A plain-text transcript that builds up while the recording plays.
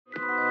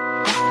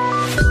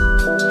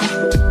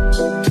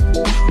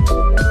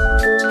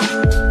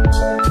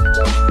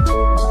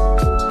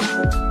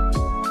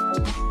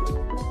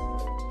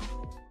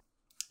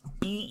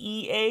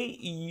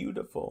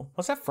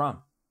What's that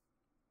from?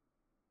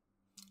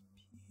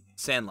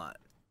 Sandlot,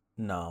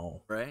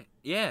 No. right?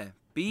 Yeah.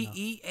 Beaut.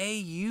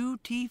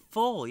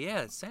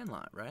 Yeah, it's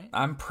Sandlot, right?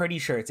 I'm pretty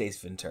sure it's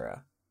Ace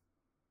Ventura.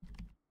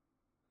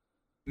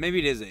 Maybe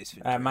it is Ace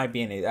Ventura. It might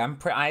be an Ace.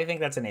 I think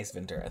that's an Ace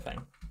Ventura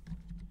thing.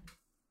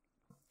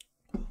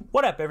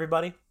 What up,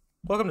 everybody?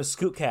 Welcome to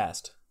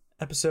Scootcast,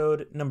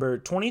 episode number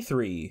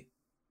 23,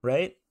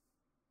 right?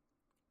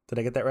 Did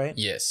I get that right?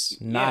 Yes.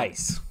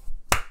 Nice.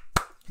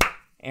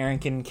 Aaron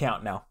can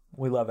count now.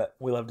 We love it.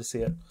 We love to see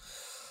it.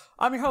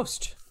 I'm your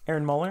host,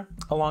 Aaron Muller,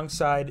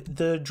 alongside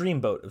the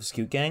dreamboat of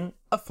Scoot Gang,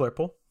 a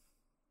Flurple,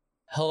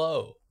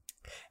 Hello.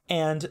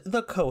 and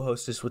the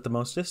co-hostess with the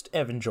mostest,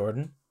 Evan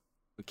Jordan.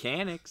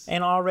 Mechanics.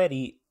 And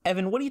already,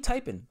 Evan, what are you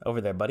typing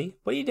over there, buddy?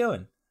 What are you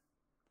doing?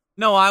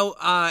 No,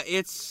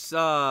 it's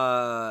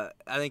I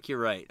think you're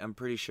right. I'm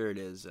pretty sure it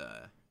is.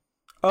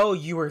 Oh,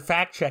 you were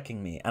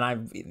fact-checking me,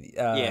 and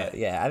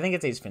Yeah, I think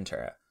it's Ace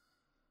Ventura.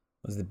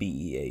 Was the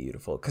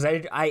Beautiful? Because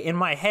I in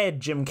my head,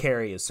 Jim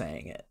Carrey is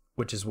saying it,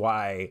 which is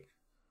why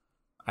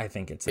I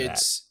think it's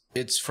that.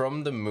 It's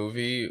from the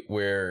movie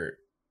where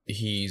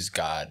he's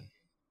God.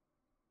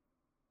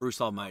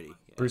 Bruce Almighty.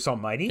 Yeah. Bruce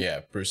Almighty?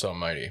 Yeah, Bruce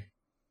Almighty.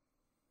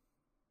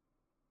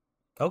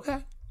 Okay.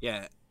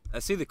 Yeah, I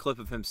see the clip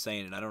of him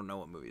saying it. I don't know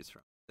what movie it's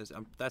from. It's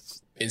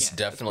yeah,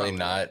 definitely that's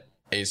not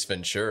Ace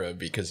Ventura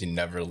because he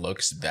never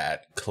looks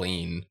that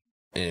clean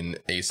in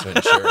Ace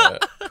Ventura.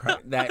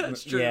 Right,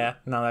 That's true. Yeah,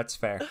 no, that's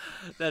fair.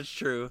 That's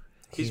true.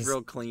 He's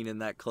real clean in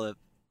that clip.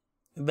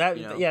 That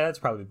You know? Yeah, it's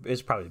probably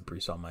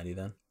Bruce Almighty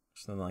then,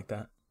 something like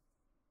that.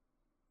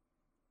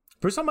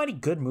 Bruce Almighty,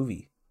 good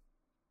movie.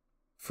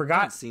 I Forgot,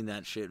 haven't seen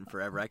that shit in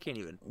forever. I can't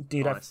even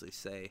honestly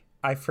say.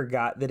 I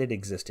forgot that it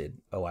existed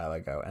a while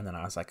ago, and then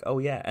I was like, oh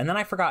yeah, and then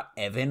I forgot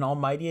Evan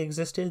Almighty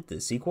existed,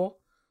 the sequel.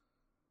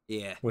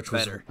 Yeah, Which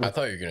better. was I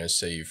thought you were gonna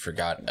say you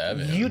forgot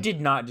Evan. You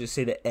did not just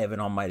say that Evan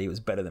Almighty was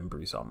better than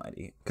Bruce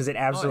Almighty, because it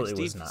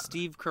absolutely was not.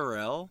 Steve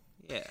Carell.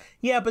 Yeah.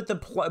 Yeah, but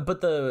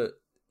Steve,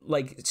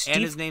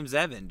 And his name's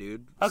Evan,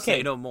 dude. Okay.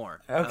 Say no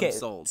more. okay, I'm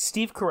sold.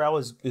 Steve Carell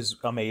is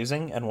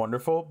amazing and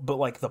wonderful, but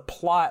like the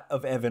plot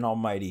of Evan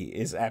Almighty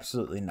is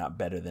absolutely not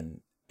better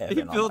than Evan.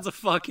 He builds a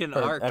fucking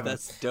Or arc. Evan.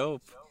 That's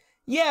dope.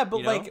 Yeah, but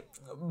You know?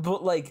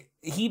 like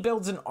he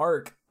builds an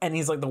arc, and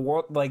he's like the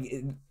world, like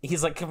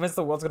he's like convinced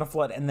the world's gonna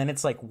flood, and then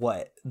it's like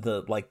what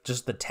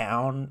just the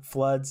town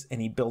floods,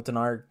 and he built an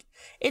arc.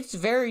 It's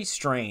very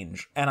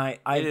strange, and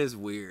It is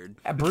weird.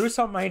 Bruce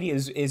Almighty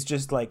is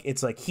just like,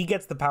 it's like he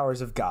gets the powers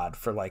of God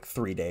for like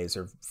 3 days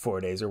or 4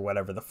 days or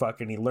whatever the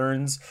fuck, and he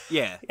learns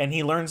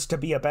to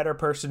be a better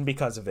person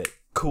because of it.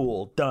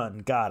 Cool, done,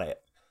 got it.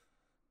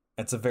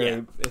 It's a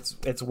very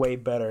it's way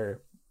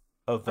better.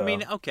 I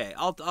mean, okay,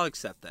 I'll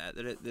accept that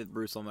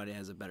Bruce Almighty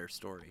has a better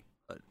story,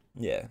 but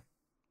yeah,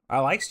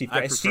 I like Steve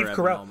Carell. I Steve prefer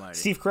Evan Carell. Almighty.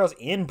 Steve Carell's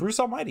in Bruce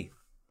Almighty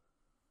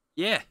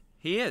yeah,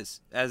 he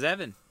is as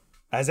Evan.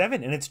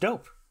 and it's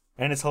dope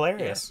and it's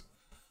hilarious.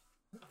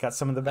 Got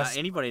some of the best.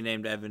 Anybody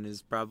named Evan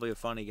is probably a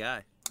funny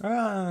guy. You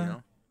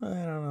know? I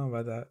don't know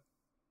about that.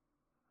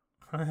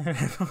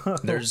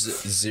 There's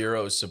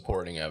zero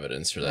supporting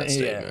evidence for that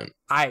statement.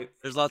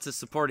 There's lots of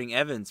supporting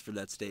Evans for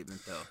that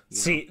statement, though.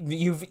 See,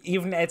 you've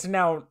it's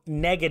now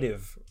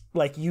negative.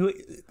 Like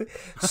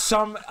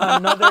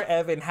another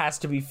Evan has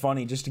to be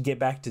funny just to get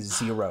back to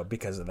zero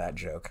because of that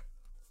joke.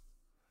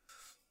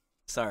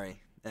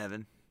 Sorry,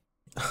 Evan.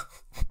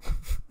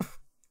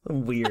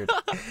 Weird,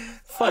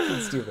 fucking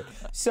stupid.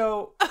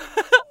 So,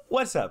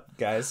 what's up,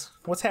 guys?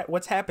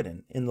 What's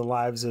happening in the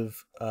lives of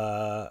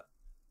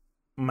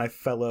my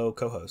fellow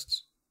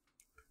co-hosts?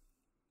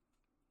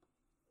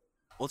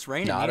 Well, it's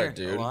raining Nada, here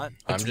dude. a lot.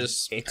 I'm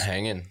just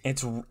hanging.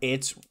 It's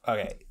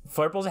okay.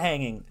 Flurple's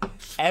hanging.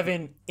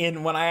 Evan,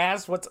 when I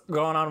asked what's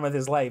going on with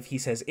his life, he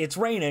says it's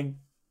raining,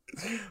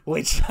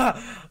 which,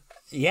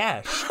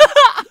 yeah,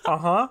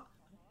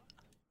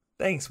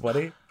 Thanks,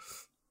 buddy.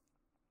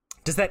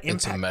 Does that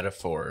impact? It's a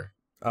metaphor.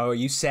 Oh, are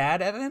you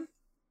sad, Evan?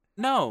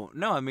 No.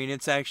 I mean,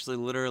 it's actually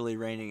literally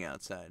raining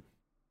outside.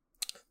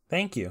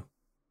 Thank you.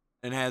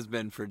 It has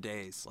been for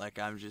days. Like,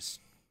 I'm just,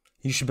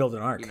 You should build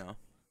an ark.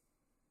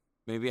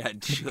 Maybe I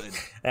should.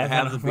 I Evan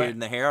have the beard Almighty.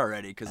 and the hair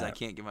already because I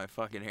can't get my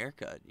fucking hair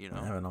cut.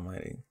 Evan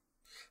Almighty.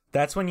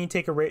 That's when you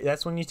take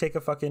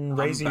a fucking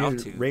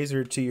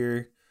razor to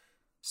your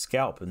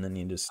scalp, and then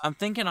you just. I'm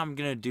thinking I'm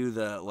gonna do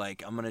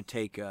I'm gonna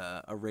take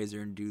a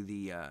razor and do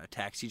the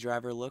taxi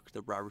driver look,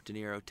 the Robert De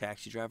Niro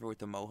taxi driver with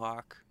the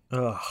mohawk.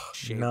 Ugh,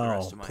 Shave the no,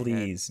 rest of my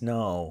please,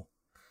 no.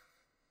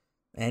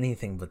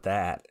 Anything but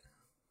that.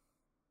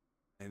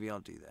 Maybe I'll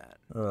do that.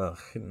 Ugh,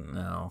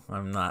 no,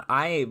 I'm not.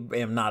 I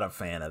am not a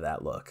fan of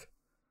that look.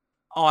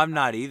 Oh, I'm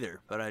not either,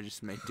 but I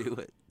just may do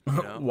it.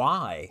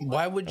 Why?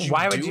 Why would you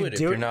do it if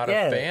you're not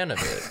a fan of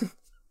it?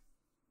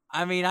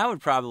 I mean, I would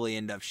probably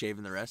end up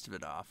shaving the rest of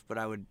it off, but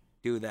I would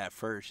do that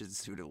first just to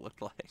see what it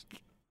looked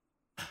like.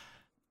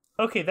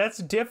 Okay, that's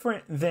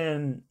different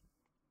than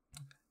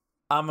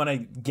I'm gonna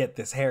get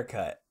this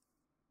haircut.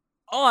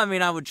 Oh, I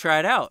mean, I would try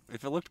it out.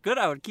 If it looked good,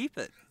 I would keep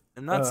it.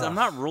 I'm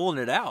not ruling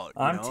it out.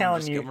 I'm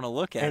telling you, I'm gonna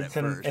look at it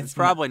first. It's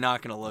probably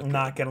not gonna look.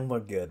 Not gonna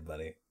look good,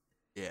 buddy.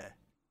 Yeah,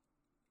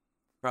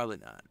 probably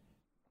not.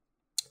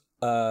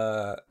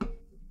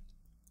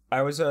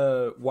 I was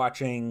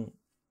watching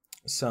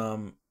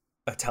some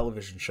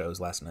television shows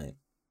last night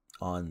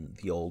on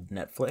the old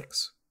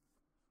Netflix.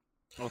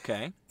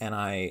 Okay. And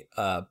I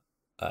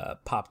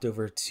popped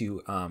over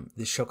to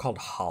this show called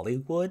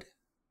Hollywood.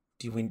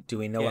 Do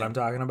we know what I'm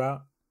talking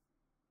about?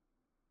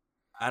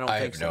 I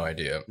have no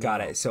idea. Got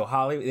it. So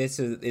Hollywood, it's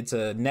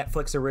a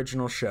Netflix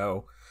original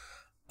show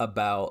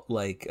about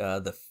like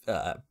the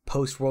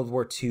post World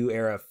War II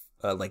era,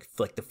 like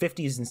the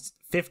 50s and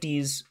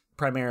 50s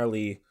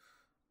primarily,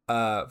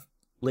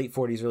 late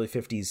 40s, early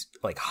 50s,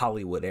 like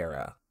Hollywood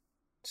era.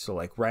 So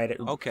like right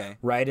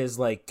as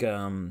like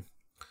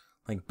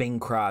Bing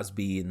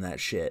Crosby and that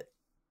shit.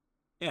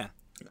 Yeah.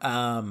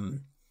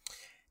 And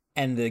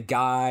the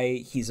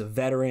guy, he's a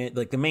veteran,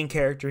 like the main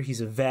character,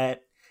 he's a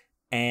vet,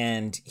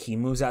 and he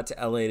moves out to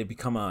LA to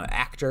become an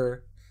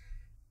actor,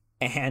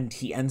 and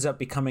he ends up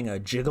becoming a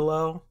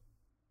gigolo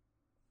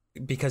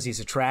because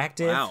he's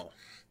attractive. Wow.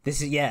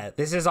 This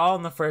is all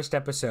in the first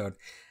episode.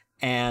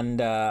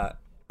 And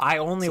I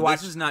only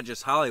watched. This is not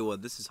just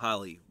Hollywood, this is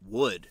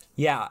Hollywood.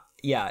 Yeah.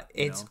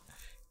 It's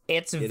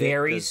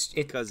very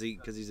because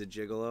he's a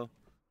gigolo.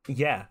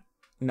 Yeah.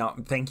 No,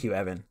 thank you,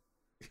 Evan.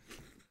 This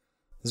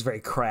is very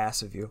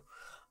crass of you.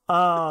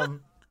 But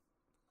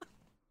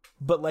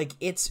like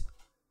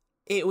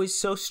it was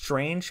so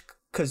strange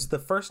because the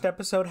first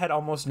episode had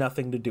almost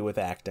nothing to do with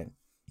acting.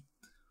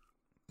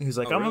 He's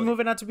like, I'm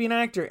moving out to be an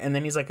actor, and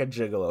then he's like a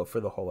gigolo for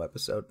the whole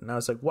episode, and I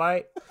was like,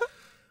 why?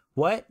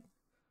 What?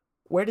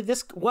 Where did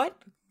this? What?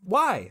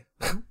 Why?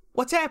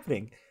 What's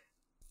happening?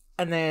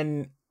 And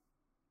then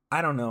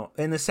I don't know.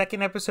 In the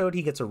second episode,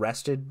 he gets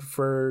arrested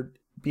for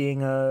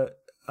being a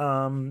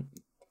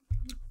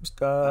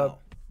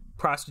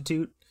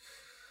prostitute,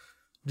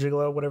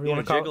 gigolo, whatever you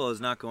want to call it. Gigolo is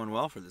not going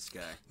well for this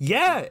guy.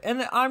 Yeah,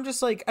 and I'm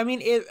just like, I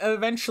mean,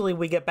 eventually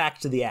we get back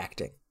to the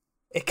acting.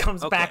 It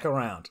comes back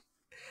around,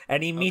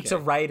 and he meets a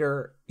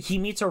writer. He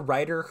meets a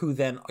writer who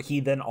then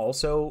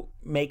also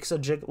makes a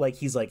like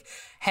he's like,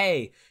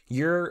 hey,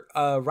 you're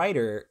a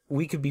writer.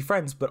 We could be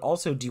friends, but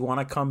also, do you want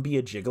to come be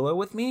a gigolo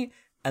with me?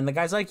 And the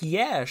guy's like,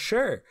 yeah,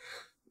 sure.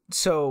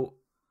 So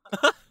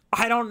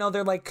I don't know.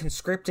 They're like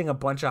conscripting a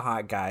bunch of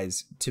hot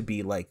guys to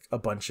be like a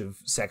bunch of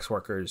sex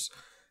workers,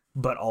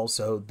 but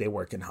also they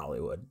work in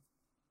Hollywood.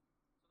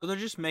 So they're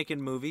just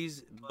making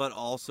movies, but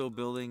also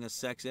building a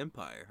sex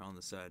empire on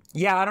the side.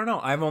 Yeah, I don't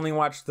know. I've only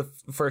watched the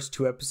first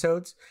 2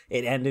 episodes.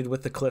 It ended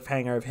with the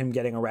cliffhanger of him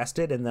getting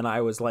arrested, and then I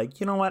was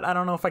like, you know what? I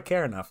don't know if I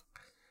care enough.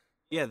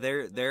 Yeah,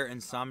 their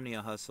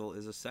insomnia hustle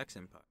is a sex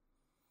empire.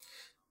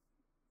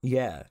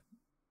 Yeah.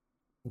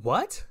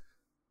 What?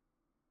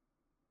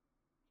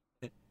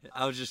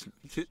 I was just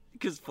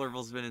because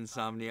Flurple's been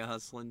insomnia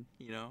hustling,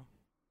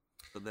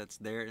 so that's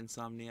their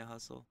insomnia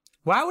hustle.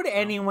 Why would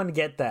anyone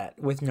get that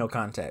with no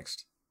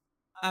context?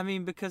 I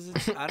mean, because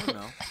it's, I don't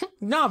know.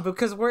 No,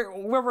 because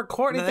we're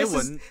recording. No,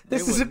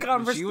 this is a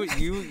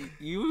conversation.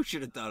 You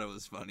should have thought it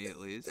was funny at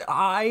least.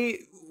 I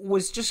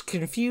was just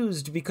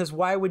confused because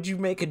why would you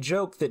make a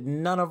joke that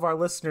none of our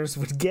listeners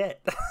would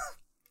get?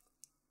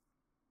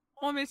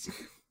 Well, I mean, it's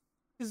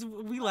because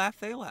we laugh,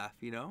 they laugh,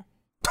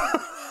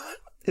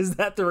 Is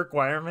that the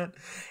requirement?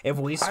 If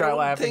we start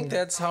laughing, I don't think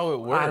that's how it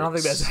works. I don't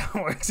think that's how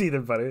it works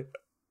either, buddy.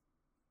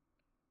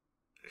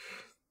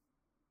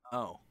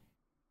 Oh.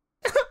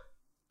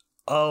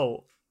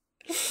 Oh.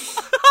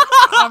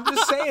 I'm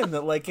just saying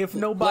that, like, if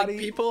nobody...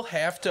 Like, people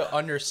have to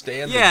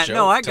understand the joke. Yeah,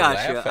 no, I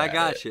got you. I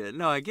got you.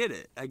 No, I get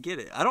it.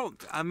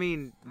 I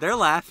mean, they're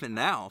laughing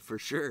now, for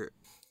sure.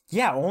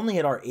 Yeah, only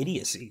at our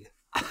idiocy.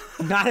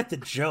 Not at the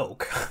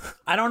joke.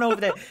 I don't know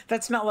if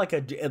that's not like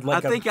a...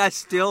 Like I think I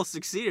still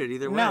succeeded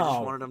either way. I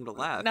just wanted them to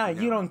laugh. No,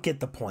 you don't get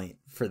the point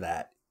for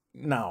that.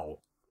 No.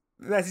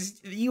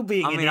 That's you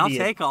being an idiot. I'll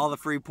take all the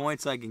free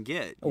points I can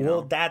get.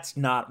 Well, that's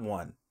not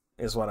one,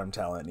 is what I'm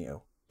telling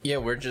you. Yeah,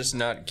 we're just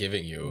not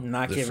giving you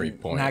the free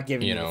point. Not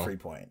giving you a free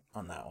point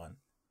on that one.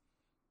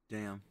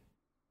 Damn.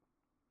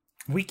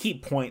 We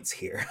keep points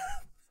here.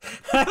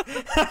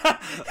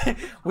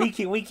 we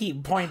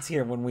keep points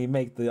here when we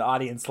make the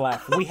audience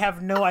laugh. We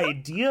have no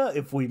idea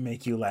if we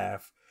make you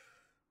laugh.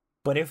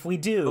 But if we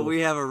do... But we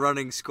have a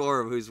running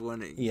score of who's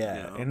winning.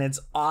 Yeah, and it's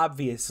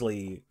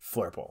obviously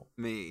Flurple.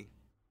 Me.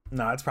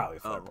 No, it's probably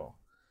Flurple. Oh.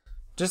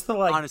 Just the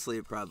like... Honestly,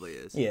 it probably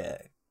is. Yeah.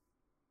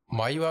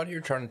 Why are you out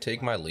here trying to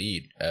take my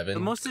lead, Evan? The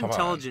most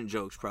intelligent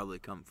jokes probably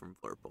come from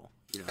Flurple,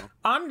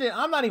 I'm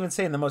not even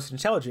saying the most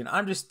intelligent.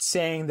 I'm just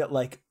saying that,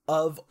 like,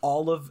 of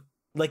all of...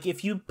 Like,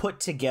 if you put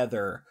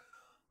together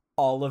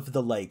all of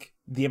the, like,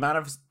 the amount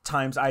of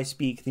times I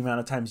speak, the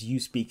amount of times you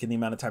speak, and the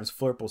amount of times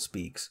Flurple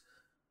speaks,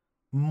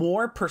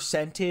 more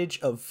percentage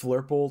of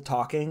Flurple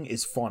talking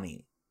is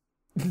funny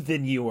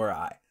than you or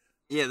I.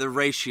 Yeah, the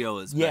ratio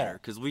is better,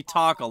 because we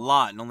talk a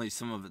lot, and only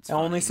some of it's funny.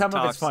 Only some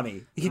of it's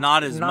funny.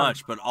 Not as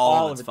much, but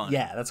all of it's funny.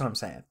 Yeah, that's what I'm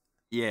saying.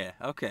 Yeah,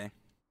 okay.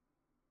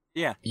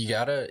 Yeah. You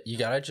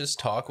gotta just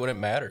talk when it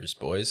matters,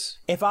 boys.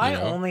 If I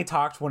only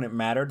talked when it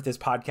mattered, this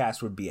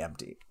podcast would be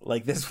empty.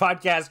 Like, this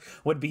podcast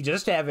would be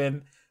just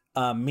Evan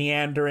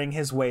meandering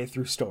his way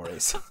through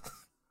stories.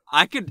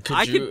 I could do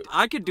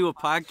a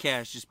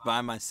podcast just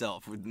by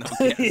myself with no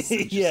guests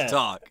and just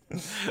talk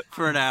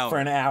for an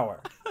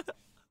hour.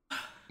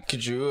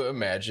 Could you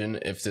imagine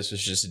if this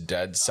was just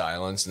dead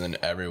silence and then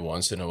every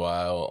once in a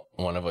while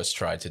one of us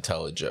tried to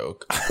tell a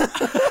joke?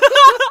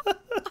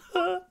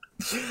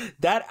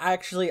 That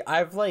actually,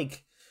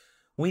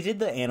 we did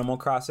the Animal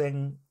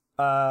Crossing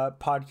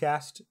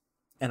podcast,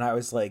 and I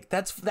was like,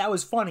 that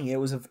was funny. It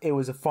was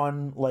a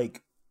fun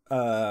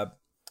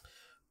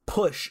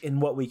push in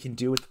what we can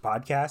do with the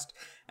podcast,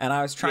 and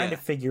I was trying to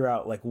figure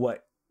out like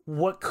what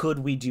could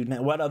we do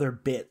now, what other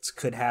bits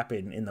could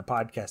happen in the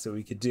podcast that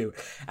we could do.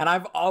 And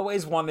I've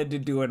always wanted to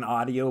do an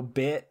audio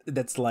bit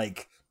that's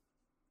like,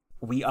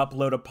 we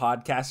upload a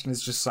podcast and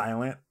it's just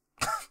silent.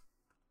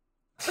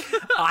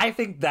 I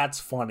think that's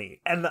funny,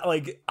 and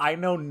like, I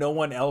know no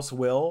one else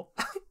will.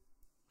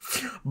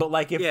 But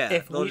like,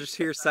 if they'll just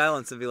hear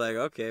silence and be like,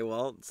 okay,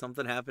 well,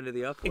 something happened to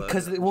the upload.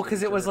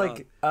 Because it was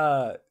like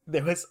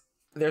there's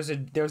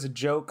a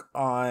joke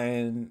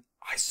on,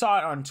 I saw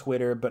it on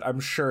Twitter, but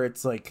I'm sure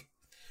it's like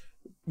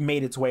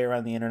made its way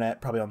around the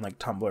internet, probably on like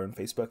Tumblr and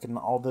Facebook and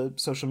all the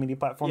social media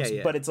platforms.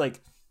 But it's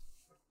like,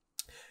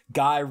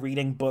 guy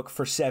reading book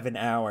for 7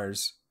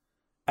 hours.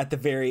 At the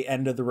very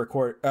end of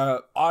the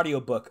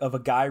audiobook of a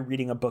guy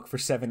reading a book for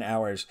 7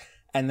 hours,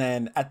 and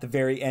then at the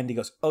very end he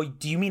goes, "Oh,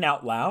 do you mean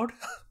out loud?"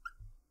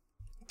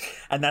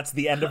 And that's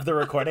the end of the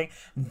recording.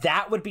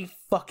 That would be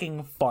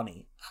fucking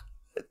funny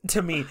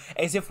to me,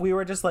 as if we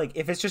were just like,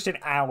 if it's just an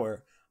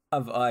hour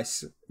of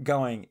us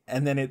going,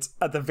 and then it's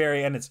at the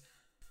very end, it's,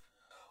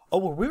 "Oh,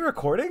 were we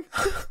recording?"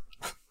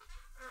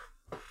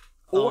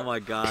 Oh my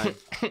god.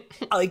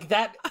 Like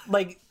that,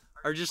 like.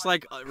 Or just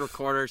like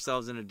record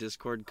ourselves in a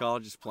Discord call,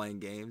 just playing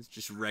games,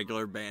 just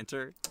regular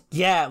banter.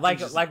 Yeah,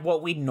 like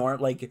what we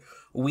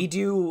we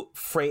do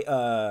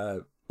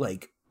frame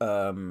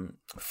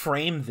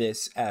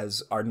this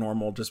as our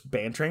normal just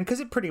bantering,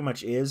 because it pretty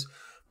much is.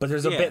 But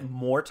there's a bit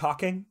more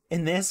talking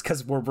in this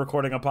because we're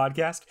recording a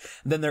podcast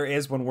than there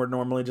is when we're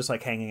normally just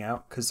like hanging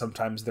out. Because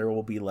sometimes there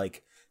will be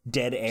like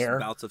dead air,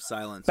 bouts of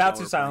silence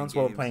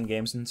while we're playing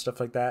games and stuff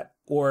like that,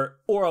 or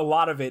a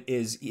lot of it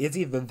is, it's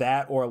either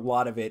that or a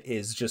lot of it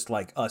is just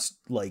like us,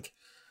 like,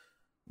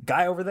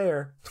 guy over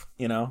there,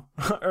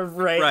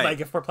 right? Like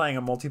if we're playing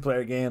a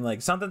multiplayer game,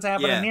 like, something's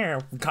happening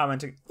here,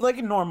 commenting like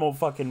normal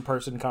fucking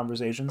person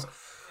conversations.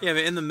 Yeah,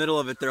 but in the middle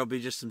of it there'll be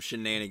just some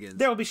shenanigans.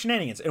 There will be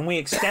shenanigans, and we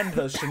extend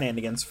those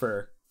shenanigans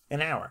for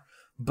an hour.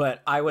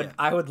 But I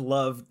would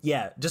love,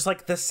 just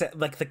like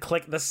the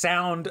click, the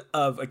sound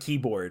of a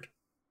keyboard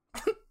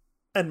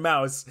and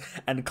mouse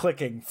and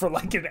clicking for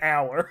like an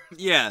hour.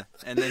 Yeah,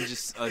 and then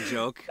just a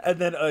joke. And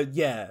then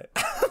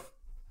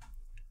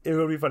it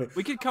would be funny.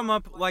 We could come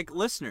up, like,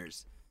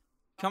 listeners,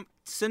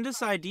 send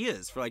us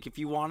ideas for, like, if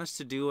you want us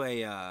to do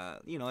a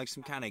like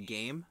some kind of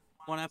game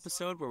one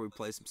episode where we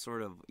play some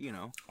sort of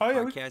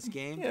podcast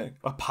game. Yeah,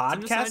 a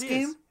podcast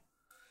game.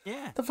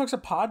 Yeah, the fuck's a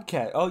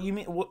podcast? Oh, you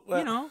mean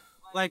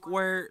like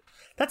where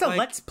that's a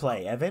let's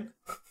play, Evan.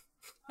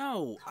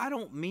 No, I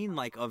don't mean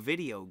like a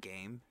video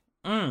game.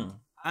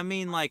 I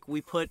mean, like,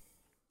 we put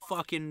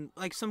fucking,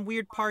 like, some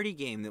weird party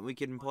game that we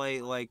can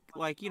play, like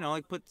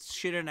put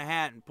shit in a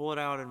hat and pull it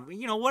out and,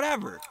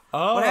 whatever.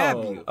 Oh, what have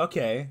you.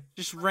 Okay.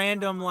 Just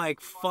random,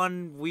 like,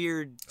 fun,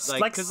 weird,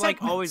 like, because,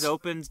 like, Always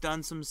Open's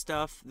done some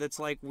stuff that's,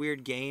 like,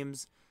 weird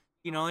games.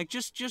 Like,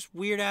 just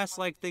weird-ass,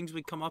 like, things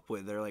we come up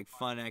with. They're, like,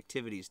 fun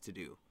activities to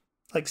do.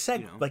 Like,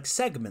 like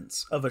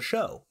segments of a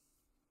show.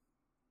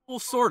 Well,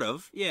 sort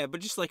of, yeah, but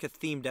just, like, a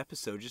themed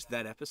episode. Just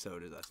that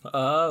episode is us.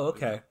 Oh,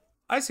 okay.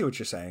 I see what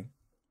you're saying.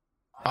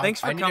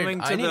 Thanks for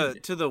coming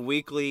to the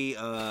weekly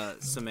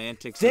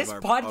semantics of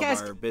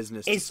our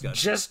business discussion.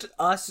 It's just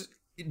us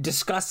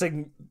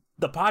discussing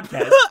the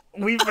podcast.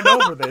 We've been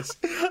over this.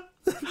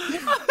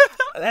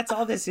 That's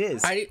all this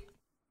is. I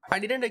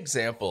need an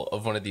example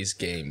of one of these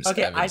games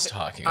Evan's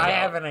talking about. I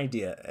have an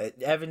idea.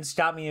 Evan,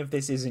 stop me if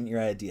this isn't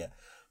your idea.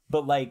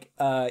 But like,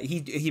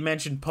 he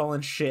mentioned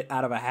pulling shit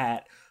out of a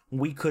hat.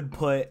 We could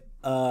put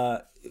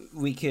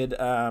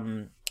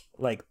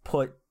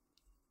put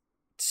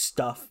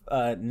stuff,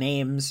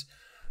 names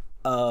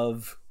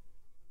of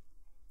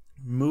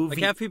movies.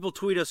 Like, have people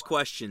tweet us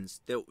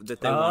questions that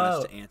they want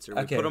us to answer.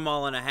 We put them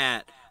all in a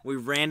hat. We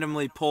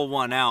randomly pull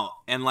one out,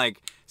 and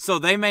like, so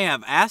they may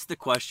have asked the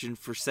question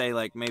for, say,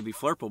 like, maybe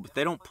Flurple, but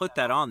they don't put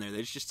that on there.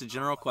 It's just a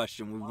general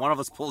question. One of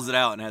us pulls it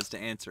out and has to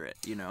answer it.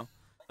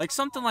 Like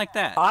something like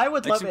that. I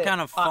would love some it. Kind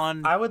of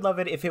fun. I would love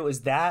it if it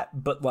was that,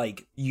 but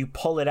like, you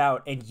pull it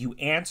out and you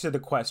answer the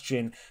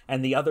question,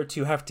 and the other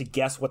two have to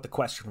guess what the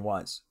question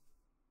was.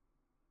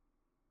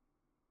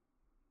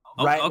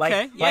 Right?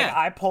 Okay. Like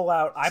I pull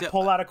out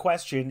a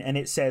question, and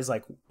it says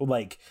like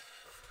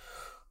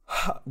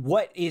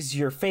what is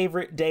your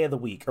favorite day of the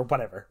week or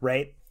whatever,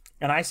 right?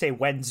 And I say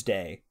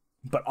Wednesday,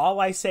 but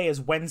all I say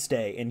is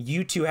Wednesday, and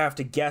you two have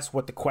to guess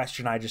what the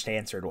question I just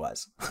answered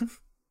was.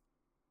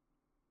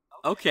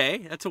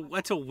 Okay,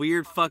 that's a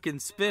weird fucking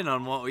spin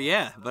on what.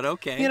 Yeah, but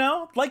okay. You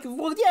know, like,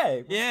 well,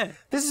 yeah. Yeah.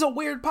 This is a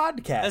weird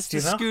podcast. That's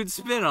the Scoot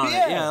spin on it.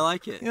 Yeah, I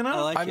like it. You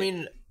know, I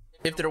mean,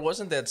 if there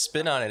wasn't that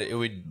spin on it, it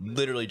would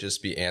literally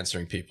just be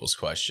answering people's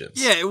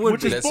questions. Yeah, it would.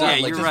 That's not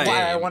like you're right.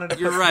 Why I wanted to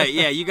you're right.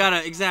 Yeah, you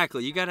guys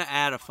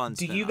add a fun.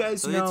 Do spin you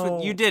guys on it.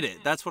 know? You did it.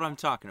 That's what I'm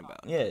talking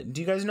about. Yeah.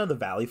 Do you guys know the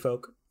Valley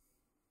Folk?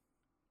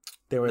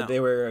 They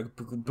were a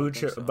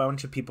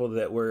bunch of people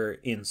that were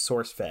in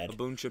SourceFed. A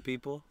bunch of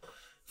people.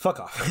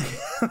 Fuck off.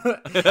 Oh,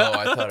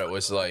 I thought it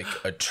was like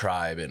a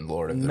tribe in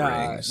Lord of the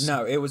Rings.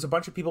 No, it was a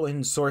bunch of people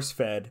in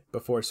SourceFed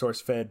before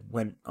SourceFed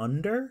went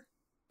under.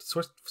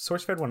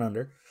 SourceFed went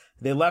under.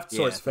 They left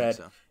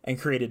SourceFed and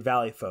created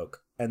Valley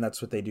Folk, and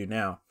that's what they do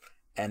now.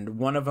 And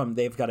one of them,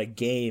 they've got a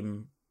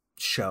game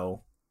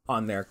show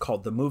on there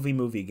called the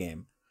Movie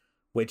Game,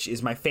 which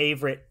is my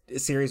favorite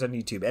series on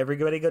YouTube.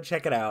 Everybody go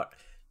check it out.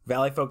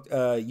 Valley Folk,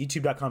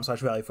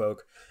 youtube.com/Valley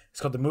Folk.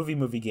 It's called the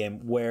Movie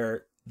Game,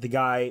 where the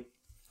guy,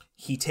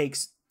 he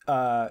takes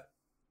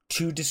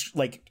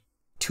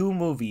two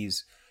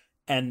movies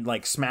and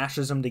like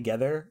smashes them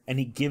together, and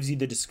he gives you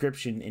the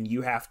description, and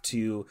you have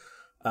to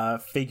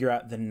figure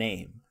out the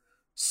name.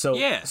 So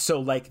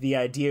like the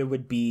idea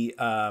would be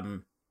oh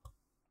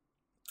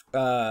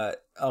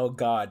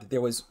god,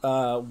 there was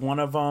one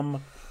of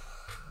them.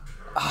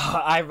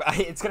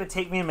 It's gonna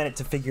take me a minute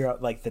to figure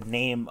out like the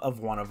name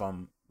of one of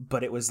them,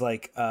 but it was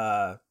like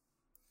a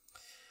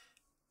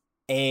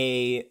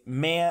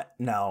man.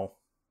 No,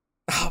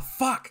 oh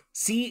fuck.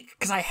 See,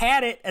 because I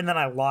had it and then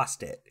I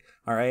lost it.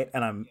 All right,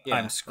 and I'm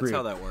screwed. That's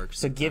how that works.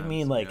 So give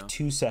me like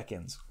 2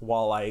 seconds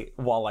while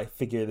I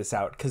figure this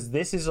out, because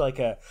this is like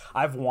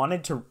I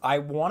want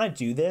to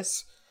do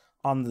this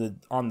on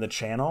the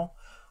channel,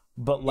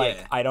 but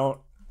like I don't.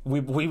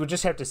 We would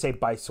just have to say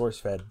by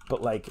SourceFed,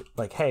 but like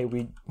hey,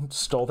 we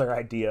stole their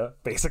idea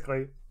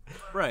basically,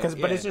 right?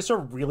 But it's just a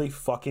really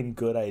fucking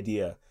good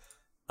idea.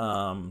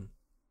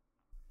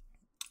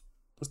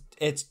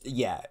 It's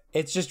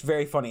just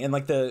very funny, and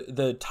like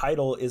the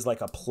title is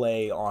like a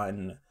play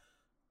on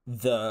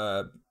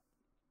the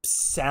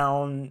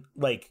sound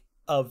like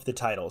of the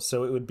title,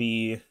 so it would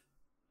be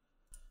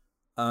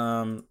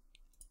I'm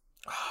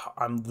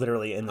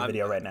literally in the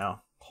video right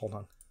now. Hold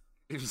on.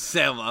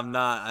 Sam,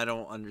 I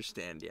don't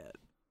understand yet.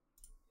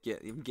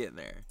 I'm getting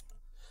there.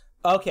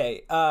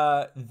 Okay,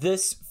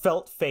 this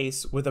felt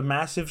face with a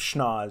massive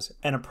schnoz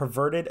and a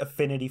perverted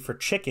affinity for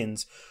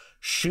chickens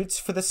shoots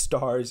for the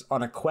stars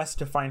on a quest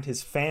to find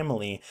his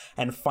family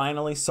and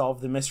finally solve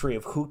the mystery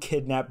of who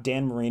kidnapped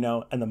Dan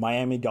Marino and the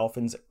Miami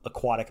Dolphins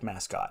aquatic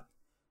mascot.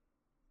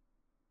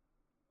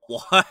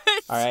 What? All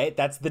right,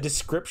 that's the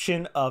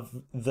description of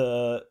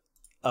the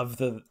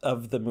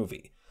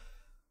movie.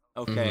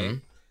 Okay. Mm-hmm.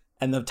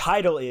 And the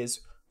title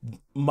is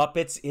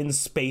Muppets in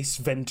Space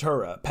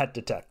Ventura, Pet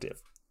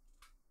Detective.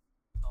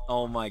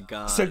 Oh my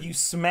god. So you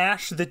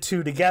smash the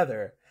two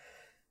together,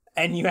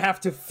 and you have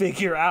to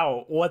figure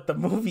out what the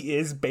movie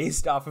is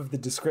based off of the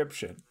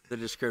description. The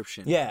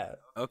description. Yeah.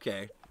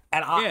 Okay.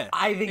 And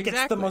I think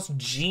it's the most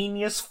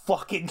genius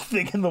fucking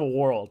thing in the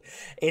world.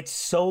 It's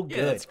so good.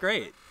 Yeah, that's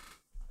great.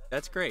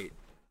 That's great.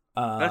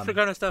 That's the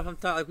kind of stuff I'm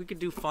talking. Like, we could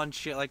do fun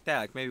shit like that.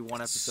 Like maybe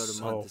one episode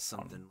a month or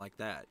something like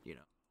that. You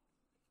know,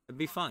 it'd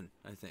be fun.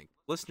 I think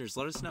listeners,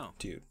 let us know,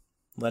 dude.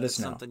 Let us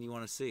know something you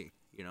want to see.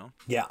 You know.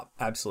 Yeah,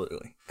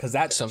 absolutely. Because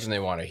that's something they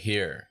want to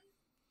hear.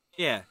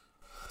 Yeah,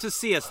 to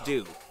see us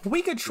do.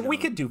 We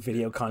could do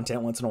video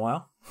content once in a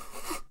while.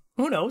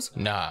 Who knows?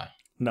 Nah.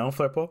 No,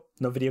 Flippo?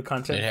 No video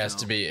content? It has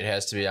to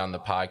be on the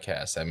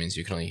podcast. That means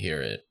you can only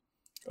hear it.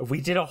 We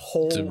did a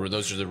whole...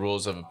 Those are the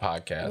rules of a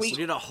podcast. We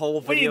did a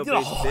whole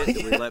video-based bit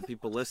that we let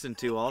people listen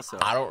to also.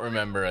 I don't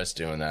remember us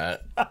doing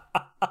that.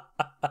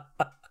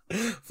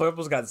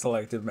 Flippo's got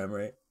selective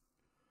memory.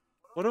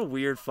 What a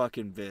weird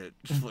fucking bit,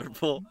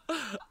 Flippo.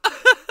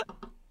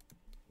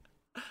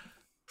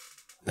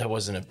 That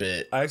wasn't a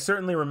bit. I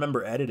certainly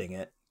remember editing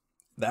it.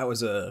 That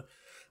was a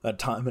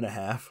time and a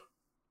half.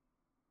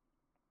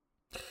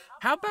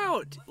 How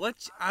about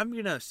I'm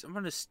gonna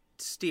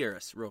steer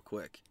us real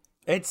quick.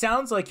 It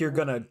sounds like you're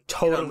gonna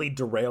totally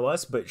derail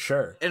us, but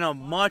sure. In a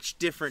much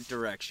different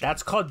direction.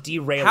 That's called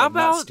derailing,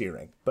 not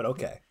steering. But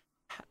okay.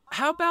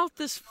 How about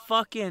this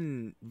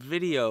fucking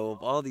video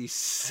of all these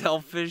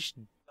selfish,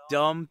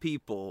 dumb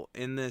people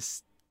in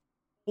this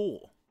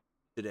pool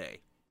today?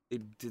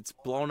 It's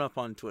blown up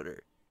on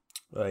Twitter.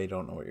 I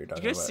don't know what you're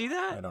talking about. Did you guys see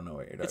that? I don't know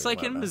what you're talking about. It's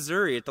like in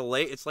Missouri at the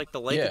lake. It's like the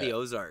lake of the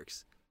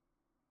Ozarks.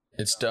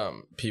 It's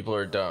dumb. People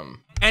are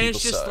dumb. And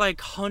it's just like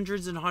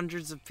hundreds and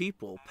hundreds of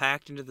people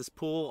packed into this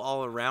pool,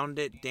 all around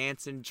it,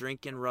 dancing,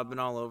 drinking, rubbing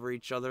all over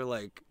each other.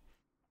 Like,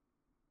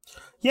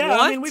 yeah,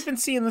 what? I mean, we've been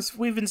seeing this.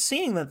 We've been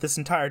seeing that this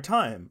entire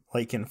time,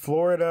 like in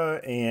Florida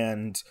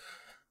and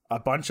a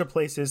bunch of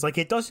places. Like,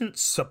 it doesn't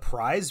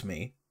surprise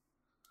me.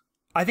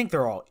 I think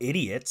they're all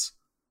idiots,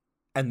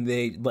 and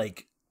they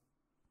like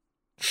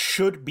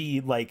should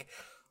be like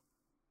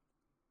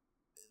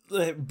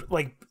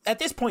at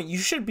this point you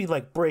should be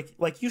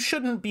you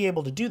shouldn't be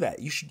able to do that.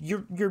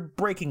 You're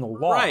breaking a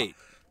law right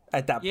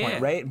at that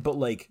point, right? But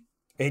like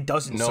It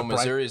doesn't. No,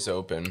 Missouri's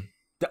open.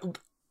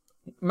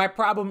 My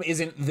problem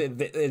isn't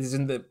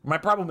my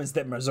problem is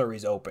that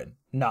Missouri's open,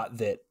 not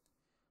that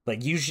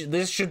like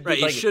this should be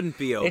right, like, it shouldn't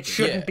be open. It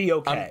shouldn't be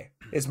okay.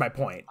 Is my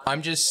point.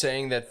 I'm just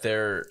saying that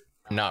they're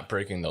not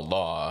breaking the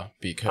law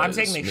because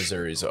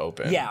Missouri's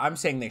open. Yeah, I'm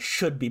saying they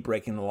should be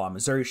breaking the law.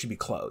 Missouri should be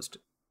closed.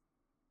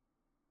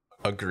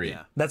 Agree.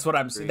 Yeah. That's what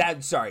I'm saying.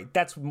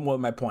 That's what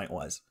my point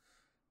was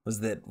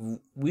that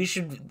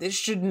this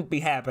shouldn't be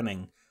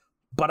happening,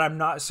 but I'm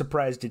not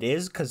surprised it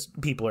is because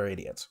people are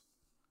idiots.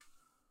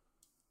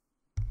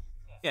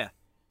 Yeah.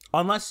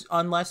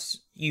 Unless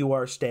you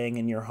are staying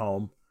in your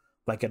home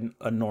like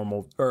a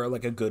normal or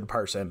like a good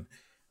person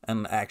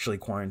and actually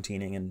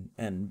quarantining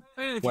and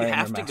I mean, if you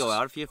have to go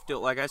out, if you have to,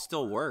 like, I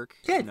still work.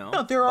 Yeah, you know?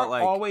 No, there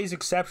are always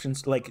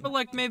exceptions.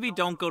 But maybe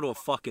don't go to a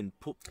fucking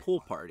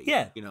pool party.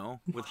 Yeah, you know,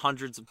 with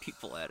hundreds of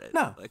people at it.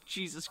 No, like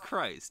Jesus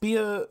Christ. Be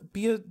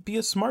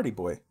a smarty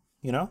boy.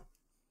 You know.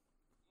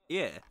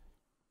 Yeah.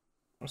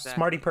 Exactly.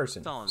 Smarty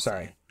person.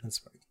 Sorry, that's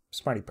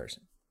smarty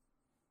person.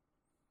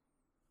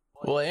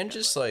 Well, and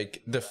just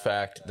like the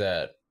fact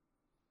that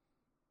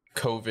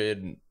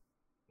COVID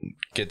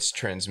gets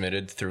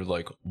transmitted through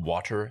like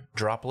water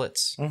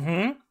droplets,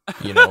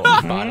 you know,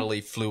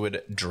 bodily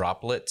fluid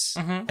droplets,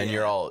 and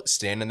you're all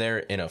standing there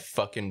in a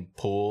fucking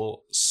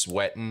pool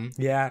sweating.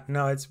 Yeah,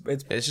 no, it's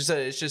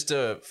just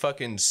a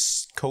fucking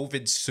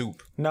COVID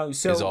soup. No,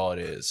 so is all it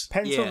is.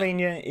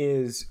 Pennsylvania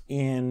is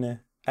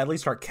in at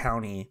least our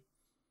county,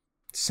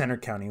 Center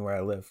County where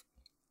I live,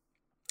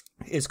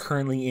 is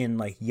currently in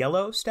like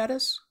yellow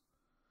status,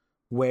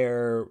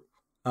 where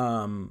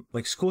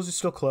like schools are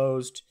still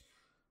closed.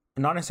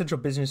 Non-essential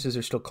businesses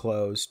are still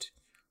closed,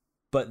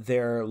 but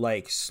they're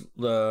like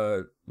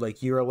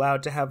you're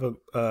allowed to have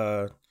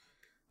a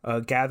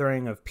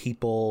gathering of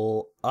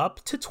people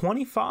up to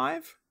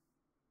 25,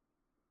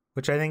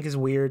 which I think is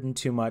weird and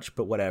too much,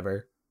 but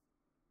whatever.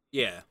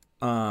 Yeah.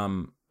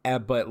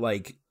 But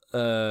like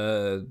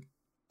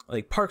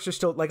parks are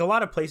still, like, a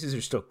lot of places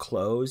are still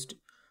closed,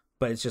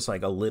 but it's just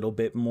like a little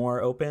bit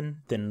more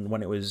open than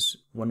when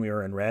we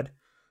were in red.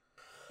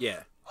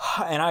 Yeah.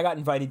 And I got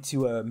invited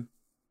to a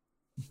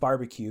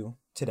barbecue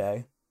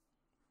today,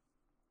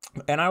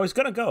 and I was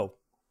gonna go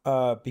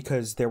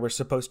because there were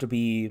supposed to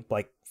be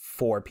like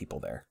 5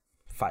 people,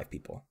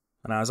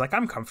 and I was like,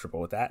 I'm comfortable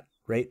with that,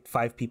 right?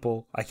 5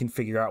 people, I can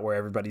figure out where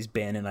everybody's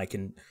been, and I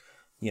can,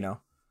 you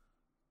know,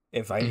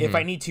 if I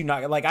need to,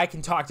 not like, I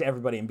can talk to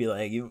everybody and be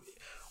like,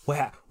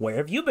 where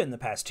have you been the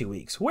past 2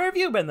 weeks? Where have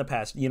you been the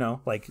past, you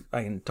know, like,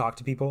 I can talk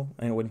to people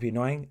and it wouldn't be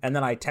annoying. And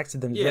then I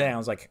texted them today and I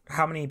was like,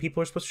 how many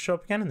people are supposed to show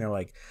up again? And they're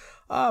like,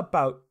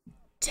 about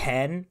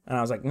 10. And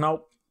I was like,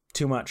 nope,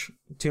 too much,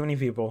 too many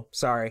people,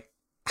 sorry.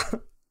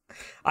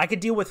 I could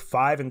deal with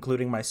 5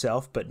 including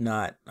myself, but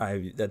not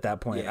at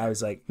that point. I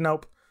was like,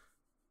 nope,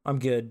 I'm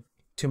good,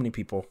 too many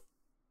people,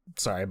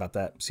 sorry about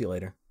that, see you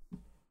later.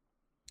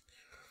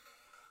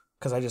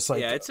 Because I just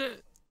like, I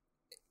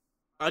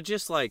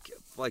just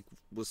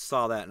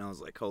saw that and I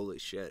was like, holy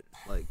shit,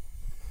 like,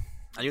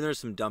 I knew there's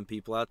some dumb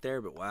people out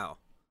there, but wow.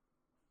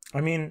 I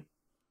mean,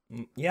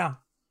 yeah,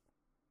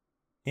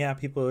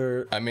 people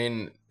are, I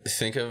mean,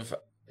 think of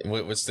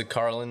what's the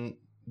Carlin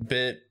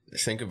bit?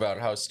 Think about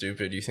how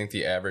stupid you think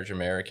the average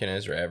American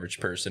is or average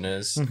person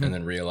is, and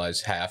then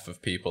realize half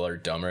of people are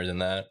dumber than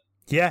that.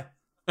 Yeah.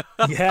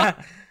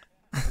 Yeah.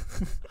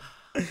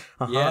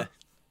 Yeah.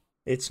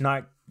 It's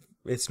not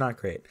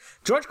great.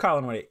 George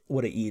Carlin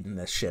would have eaten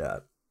this shit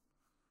up.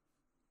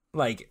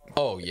 Like,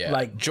 oh yeah,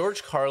 like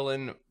George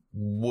Carlin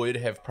would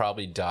have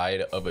probably died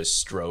of a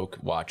stroke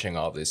watching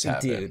all this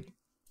happen. Dude,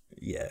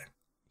 yeah,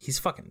 he's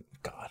fucking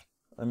God.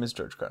 I miss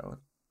George Carlin.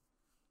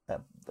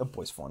 That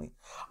boy's funny.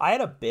 I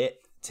had a bit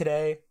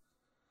today.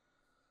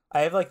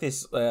 I have like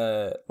this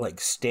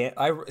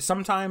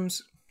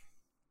sometimes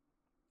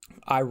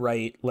I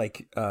write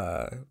like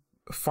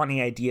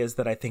funny ideas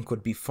that I think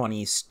would be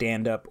funny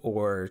stand up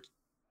or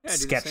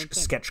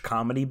sketch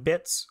comedy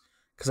bits,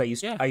 because I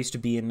used to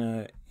be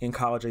in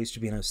college. I used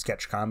to be in a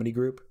sketch comedy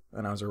group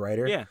and I was a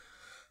writer. Yeah.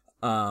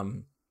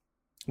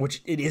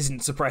 Which it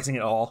isn't surprising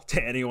at all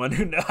to anyone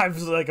who knows. I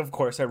was like, of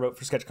course I wrote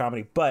for sketch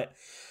comedy, but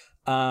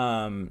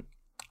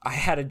I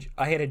had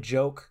a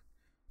joke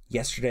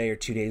yesterday or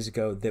 2 days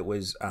ago that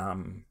was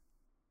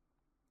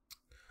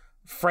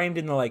framed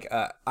in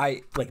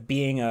the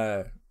being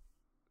a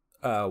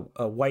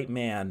white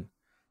man.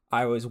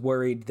 I was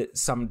worried that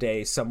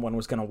someday someone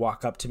was going to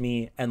walk up to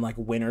me and like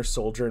Winter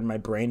Soldier in my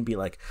brain be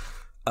like,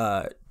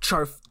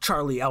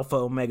 Charlie Alpha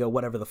Omega,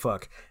 whatever the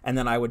fuck. And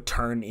then I would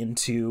turn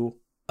into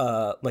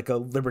like a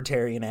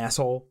libertarian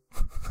asshole.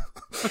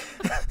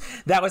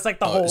 That was like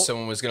the whole.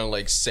 Someone was gonna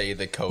like say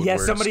the code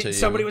words to you.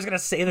 Somebody was gonna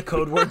say the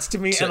code words to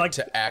me and like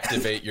to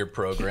activate your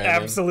programming.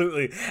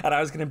 Absolutely. And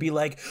I was gonna be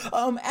like,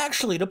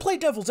 actually, to play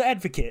devil's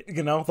advocate,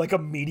 you know, like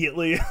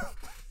immediately.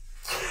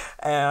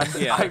 And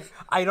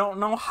I don't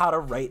know how to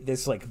write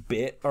this like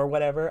bit or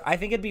whatever. I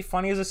think it'd be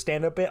funny as a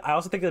stand-up bit. I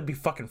also think it'd be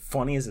fucking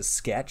funny as a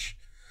sketch,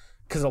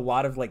 because a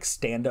lot of like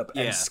stand-up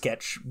and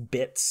sketch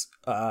bits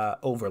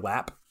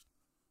overlap.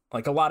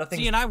 Like a lot of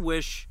things. See, and I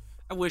wish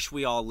I wish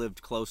we all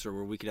lived closer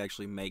where we could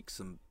actually make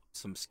some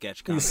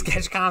sketch comedy.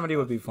 Sketch comedy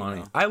would be funny.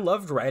 You know? I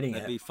loved writing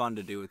That'd be fun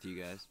to do with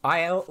you guys.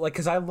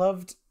 Because I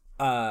loved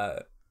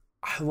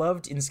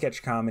in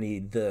sketch comedy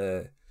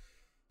the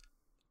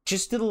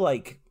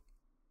like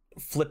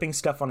flipping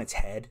stuff on its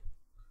head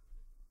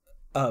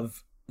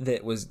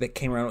that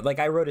came around. Like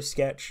I wrote a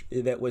sketch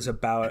that was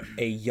about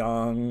a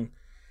young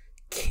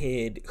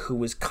kid who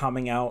was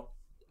coming out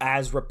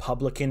as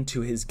Republican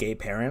to his gay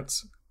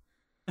parents,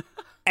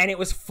 and it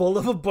was full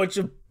of a bunch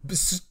of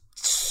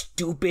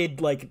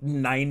stupid like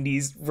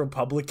 90s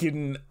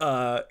Republican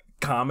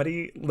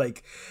comedy,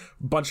 like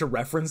bunch of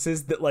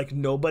references that like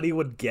nobody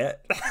would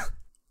get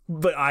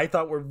but I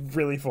thought were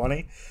really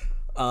funny,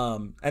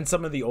 and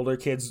some of the older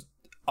kids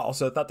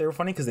also thought they were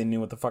funny because they knew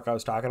what the fuck I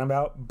was talking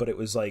about. But it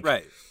was like,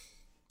 right,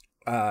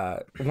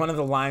 one of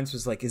the lines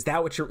was like, is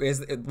that what you're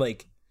is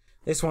like,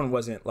 this one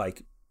wasn't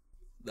like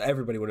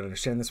everybody would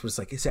understand. This was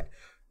like, is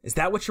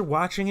that what you're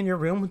watching in your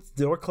room with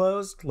the door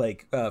closed,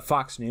 like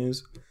Fox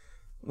News,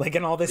 like,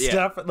 and all this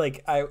stuff.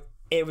 Like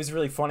it was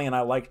really funny, and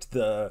I liked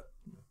the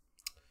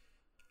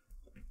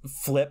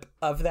flip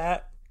of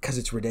that because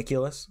it's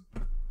ridiculous.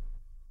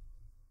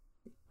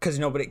 Because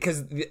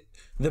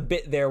the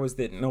bit there was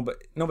that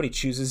nobody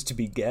chooses to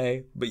be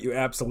gay, but you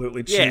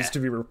absolutely choose to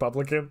be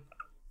Republican.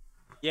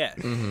 Yeah.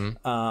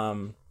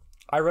 Mm-hmm.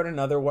 I wrote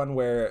another one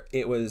where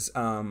it was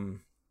 2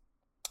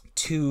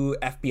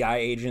 FBI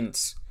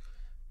agents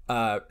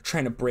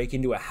trying to break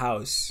into a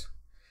house,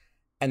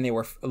 and they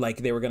were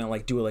gonna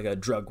like do like a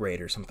drug raid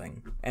or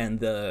something, and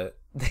they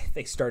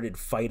started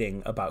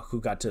fighting about who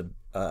got to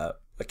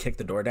kick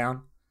the door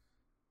down.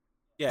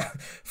 Yeah.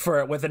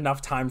 with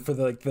enough time for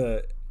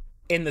the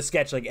in the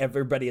sketch, like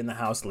everybody in the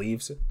house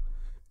leaves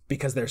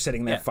because they're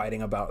sitting there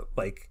fighting about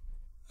like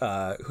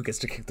who gets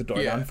to kick the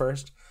door down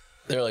first.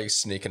 They're like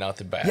sneaking out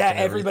the back. Yeah,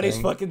 everybody's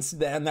fucking,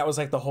 and that was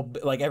like the whole,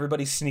 like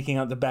everybody's sneaking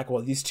out the back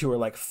while these two are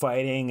like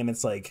fighting, and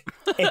it's like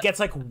it gets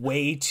like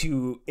way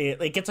too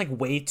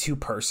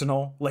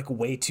personal, like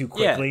way too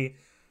quickly.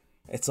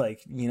 Yeah. It's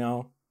like, you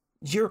know,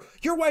 your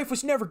wife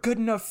was never good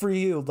enough for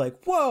you.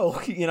 Like,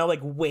 whoa, you know, like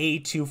way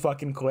too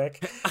fucking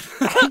quick.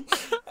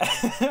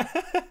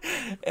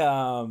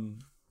 Yeah.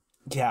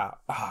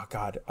 Oh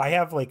God, I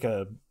have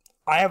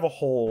a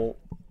whole.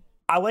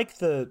 I like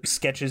the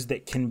sketches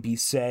that can be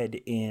said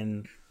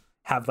in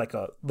a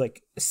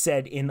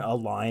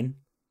line,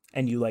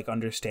 and you like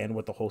understand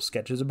what the whole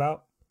sketch is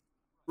about.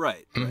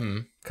 Right.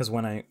 Because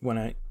when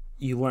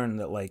you learn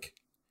that like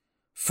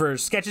for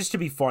sketches to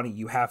be funny,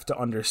 you have to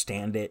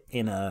understand it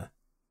in a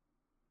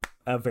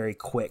very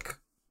quick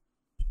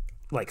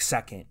like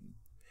second.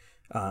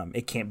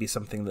 It can't be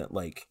something that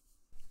like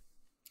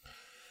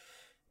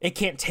it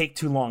can't take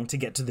too long to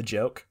get to the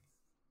joke,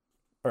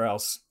 or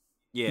else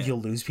you'll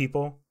lose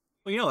people.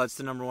 Well, you know, that's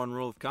the number one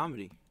rule of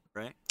comedy,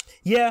 right?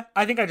 Yeah,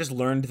 I think I just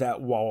learned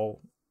that while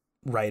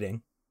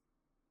writing.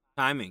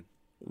 Timing.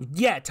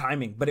 Yeah,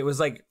 timing. But it was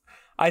like,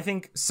 I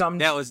think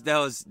that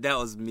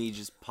was me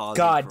just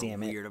pausing for a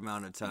weird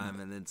amount of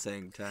time and then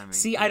saying timing.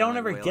 See, I don't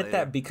ever get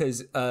that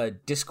because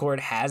Discord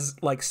has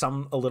like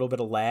a little bit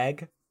of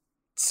lag,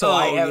 so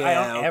I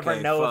don't ever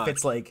know if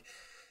it's like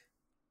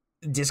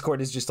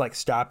Discord is just like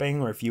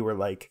stopping, or if you were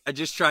like. I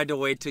just tried to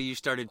wait till you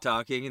started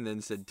talking and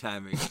then said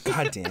timing.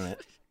 God damn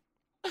it.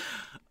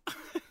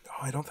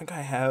 I don't think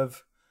I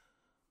have.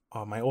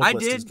 Oh, my old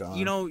list is gone.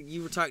 You know,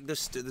 you were talking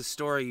the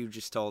story you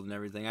just told and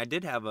everything. I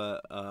did have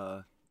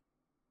a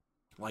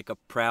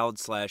proud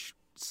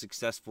 /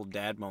 successful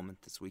dad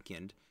moment this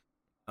weekend.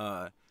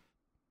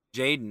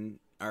 Jaden,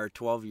 our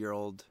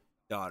 12-year-old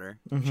daughter,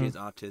 she has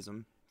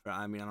autism.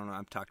 I mean, I don't know.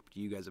 I've talked to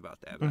you guys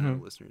about that, but I know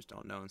listeners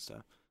don't know and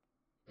stuff.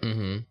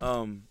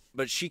 Mm-hmm.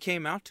 But she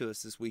came out to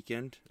us this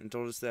weekend and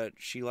told us that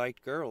she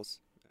liked girls,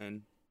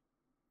 and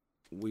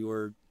we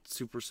were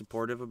super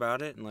supportive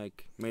about it, and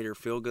like made her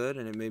feel good,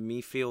 and it made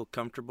me feel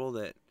comfortable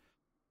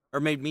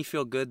made me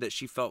feel good that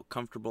she felt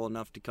comfortable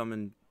enough to come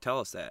and tell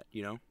us that,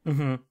 you know?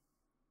 Mm-hmm.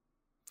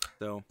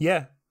 So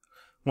yeah,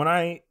 when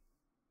I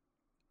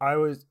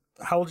was,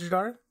 how old is your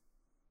daughter?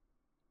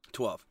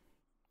 12.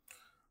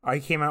 I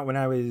came out when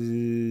I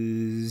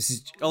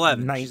was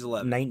 11. She's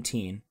 11.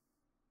 19.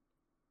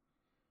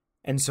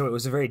 And so it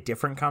was a very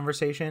different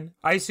conversation.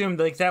 I assumed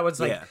like that was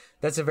like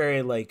that's a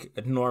very like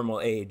normal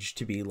age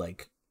to be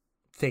like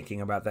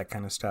thinking about that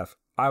kind of stuff.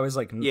 I was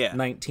like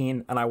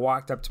 19, and I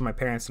walked up to my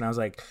parents and I was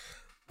like,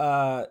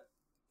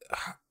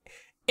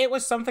 it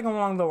was something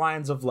along the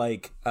lines of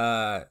like,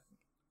 what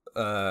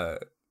do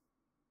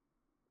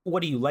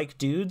you like,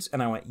 dudes?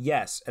 And I went,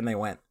 yes. And they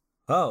went,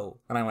 oh.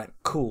 And I went,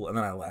 cool. And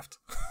then I left.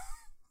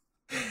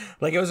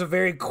 Like, it was a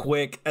very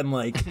quick, and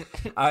like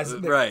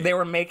they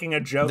were making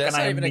a joke. That's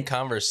and not even a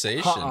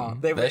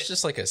conversation. That's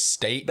just like a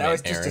statement. That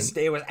was just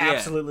it was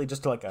absolutely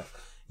just like a,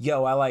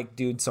 yo, I like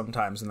dudes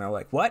sometimes. And they're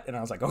like, what? And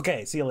I was like,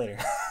 okay, see you later.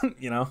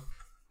 You know,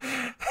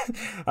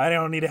 I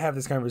don't need to have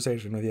this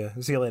conversation with you.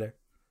 See you later.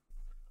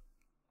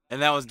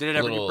 And that was, did it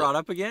ever get brought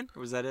up again? Or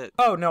was that it?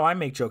 Oh, no, I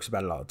make jokes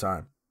about it all the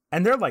time.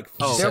 And they're like,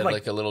 they're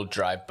like a little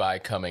drive-by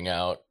coming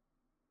out.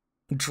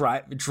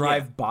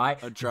 drive by.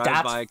 A drive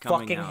That's by coming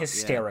fucking out,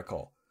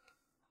 hysterical.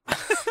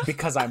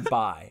 Because I'm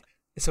bi,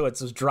 so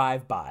it's a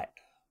drive by.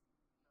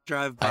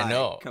 Drive by. I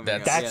know.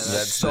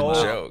 That's so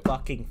the joke.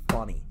 Fucking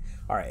funny.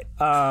 All right.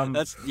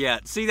 That's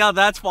See, now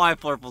that's why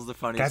Flurple's the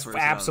funniest person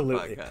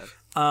absolutely.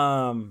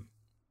 on the podcast.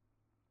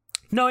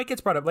 No, it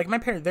gets brought up. Like my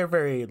parents, they're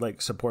very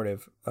like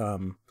supportive.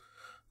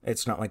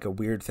 It's not like a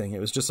weird thing. It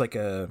was just like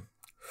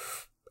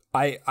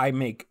I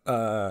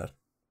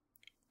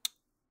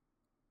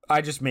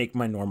just make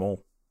my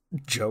normal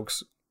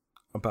jokes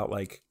about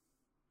like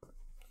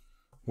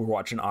we're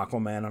watching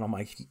Aquaman and I'm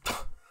like,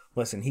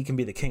 listen, he can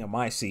be the king of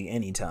my sea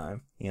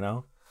anytime, you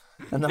know?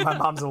 And then my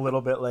mom's a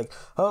little bit like,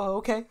 oh,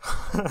 okay.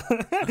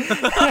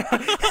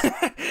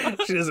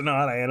 She doesn't know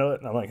how to handle it.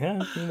 And I'm like,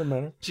 doesn't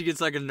matter. She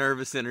gets like a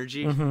nervous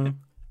energy. Mm-hmm.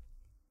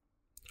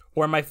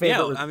 Or my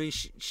favorite. Yeah, I mean,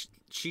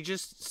 she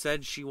just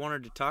said she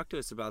wanted to talk to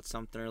us about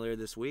something earlier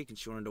this week, and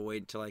she wanted to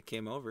wait until I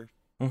came over.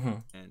 Mm-hmm.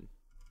 And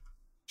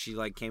she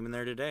like came in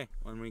there today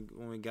when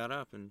we got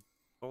up and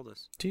told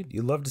us. Dude,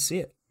 you love to see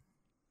it.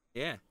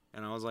 Yeah,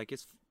 and I was like,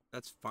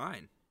 that's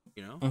fine,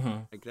 you know,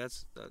 like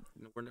that's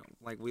we're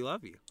like we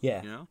love you.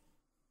 Yeah, you know.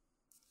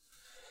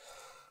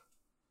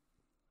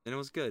 And it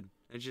was good.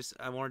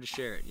 I wanted to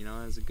share it. You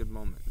know, it was a good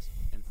moment.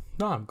 And,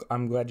 no,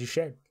 I'm glad you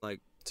shared. Like,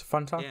 it's a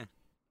fun talk. Yeah.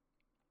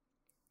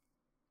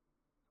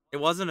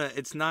 It wasn't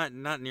it's not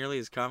nearly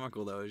as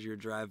comical though as your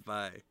drive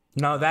by.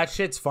 No, that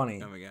shit's funny.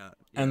 Coming out.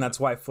 And that's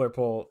why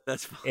Flurple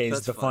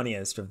is the fun.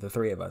 funniest of the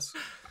three of us.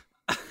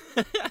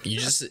 You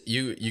just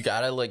you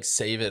gotta like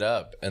save it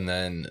up, and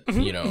then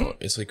you know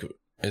it's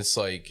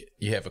like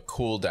you have a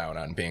cool down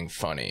on being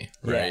funny,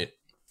 right?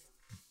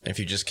 Yeah. If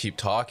you just keep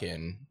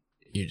talking,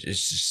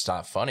 it's just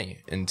not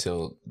funny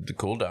until the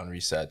cooldown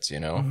resets, you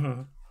know?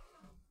 Mm-hmm.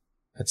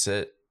 That's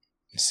it.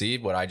 See,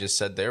 what I just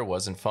said there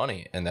wasn't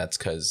funny, and that's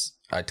because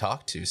I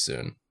talked too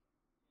soon.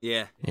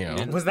 Yeah. You know?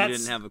 You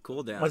didn't have a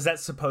cooldown. Was that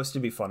supposed to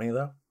be funny,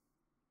 though?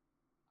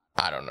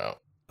 I don't know.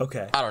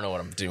 Okay. I don't know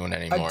what I'm doing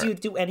anymore.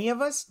 Do any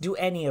of us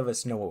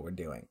know what we're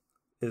doing,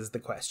 is the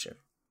question.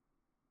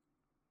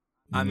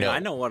 I mean, I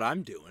know what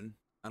I'm doing.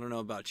 I don't know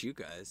about you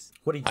guys.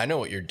 I know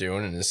what you're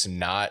doing, and it's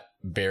not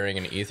burying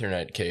an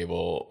Ethernet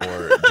cable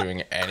or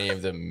doing any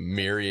of the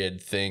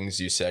myriad things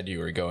you said you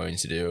were going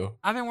to do.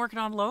 I've been working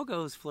on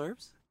logos,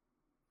 Flurps.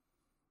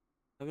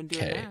 I've been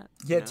doing that.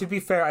 Yeah, to be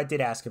fair, I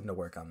did ask him to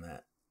work on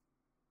that.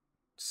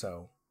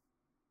 So,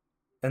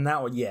 and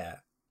that one, yeah.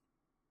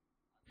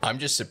 I'm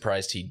just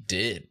surprised he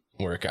did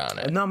work on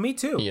it. No, me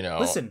too. You know,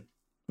 listen,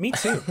 me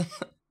too.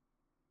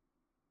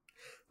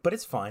 But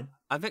it's fine.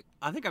 I think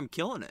I'm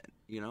killing it.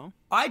 You know,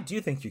 I do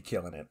think you're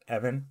killing it,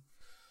 Evan.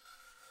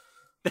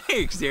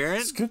 Thanks,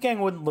 Aaron. Scoot Gang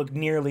wouldn't look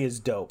nearly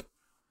as dope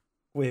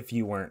if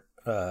you weren't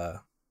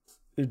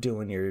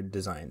doing your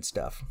design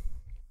stuff.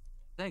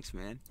 Thanks,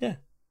 man. Yeah,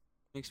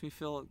 makes me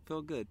feel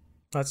good.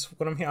 That's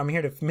what I'm here. I'm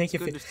here to make you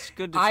feel. It's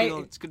good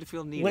to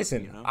feel needed.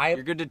 Listen, you know?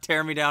 You're good to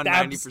tear me down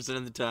 90%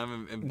 of the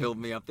time and build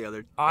me up the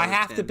other. I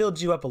have 10. To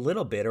build you up a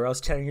little bit, or else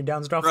tearing you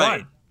down is not fun.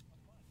 Right.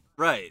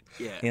 Right.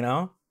 Yeah. You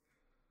know,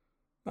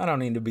 I don't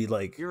need to be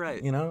like. You're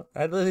right. You know,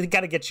 I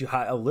got to get you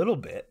high a little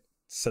bit,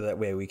 so that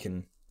way we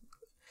can.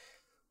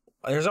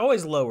 There's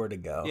always lower to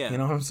go. Yeah. You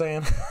know what I'm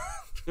saying?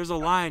 There's a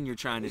line you're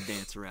trying to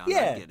dance around.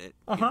 Yeah. I get it.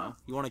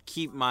 You want to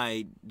keep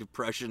my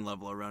depression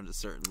level around a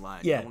certain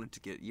line. Yeah. You don't want it to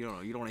get. You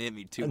don't want to hit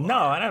me too. No,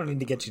 hard. I don't need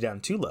to get you down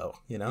too low.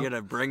 You know. You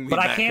gotta bring me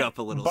back up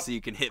a little so you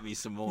can hit me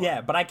some more.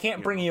 Yeah, but I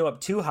can't bring you up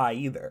too high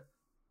either.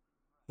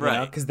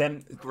 Right. Because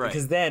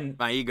then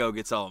my ego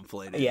gets all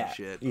inflated. Yeah. And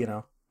shit. You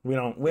know, we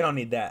don't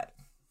need that.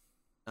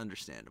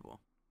 Understandable.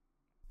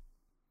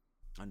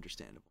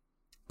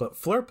 But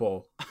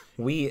Flurple,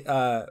 we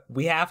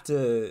have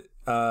to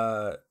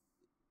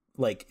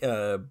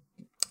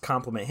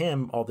compliment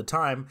him all the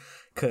time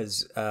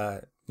because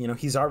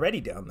he's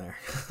already down there.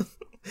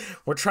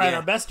 We're trying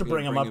our best to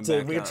bring him up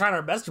to. We're trying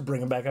our best to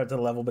bring him back up to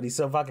the level, but he's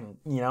so fucking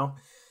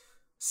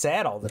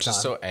sad all the time.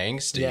 Just so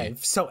angsty. Yeah,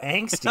 so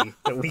angsty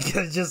that we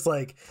could just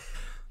like.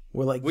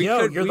 We're like, we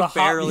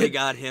barely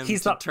got him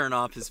to turn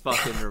off his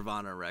fucking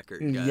Nirvana record,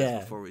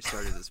 guys, before we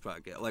started this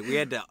podcast. Like, we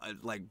had to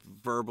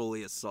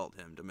verbally assault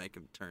him to make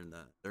him turn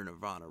their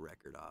Nirvana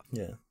record off.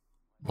 Yeah.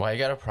 Well, I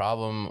got a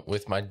problem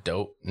with my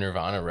dope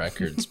Nirvana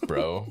records,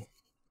 bro.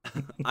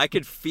 I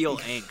could feel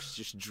angst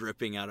just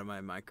dripping out of my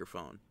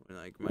microphone,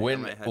 my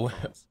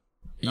headphones.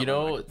 You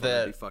know that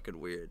that'd be fucking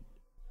weird.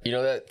 You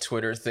know that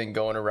Twitter thing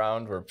going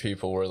around where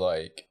people were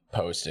like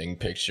posting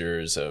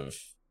pictures of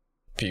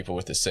people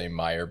with the same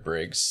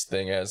Myers-Briggs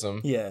thing as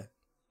them? Yeah.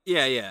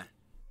 Yeah.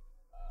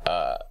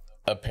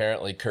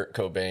 Apparently Kurt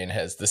Cobain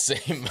has the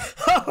same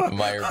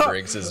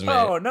Myers-Briggs as me.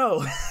 Oh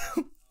no.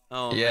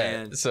 Oh yeah,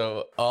 man.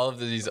 So all of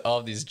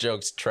these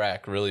jokes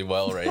track really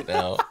well right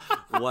now.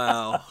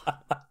 Wow.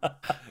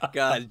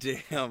 God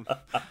damn.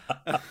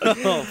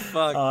 Oh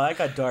fuck. Oh, that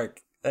got dark.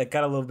 It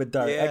got a little bit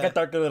dark. Yeah. I got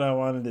darker than I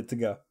wanted it to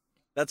go.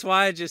 That's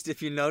why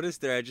if you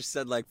noticed there, I just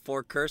said like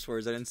 4 curse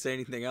words. I didn't say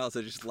anything else.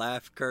 I just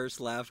laughed, curse,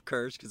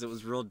 because it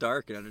was real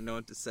dark and I didn't know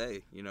what to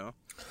say,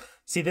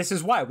 See, this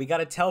is why we got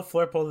to tell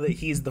Flurple that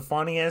he's the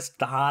funniest,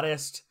 the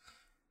hottest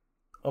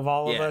of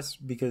all of us,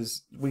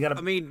 because we got to...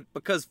 I mean,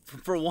 because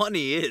for one,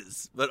 he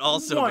is, but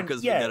also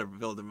because we got to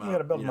build him up. We got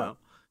to build him up.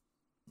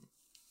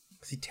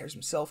 Because he tears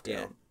himself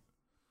down.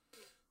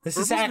 Yeah.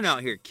 He's been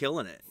out here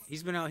killing it.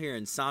 He's been out here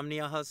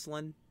insomnia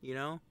hustling, you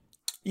know?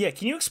 Yeah,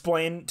 can you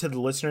explain to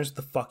the listeners what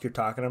the fuck you're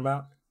talking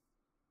about?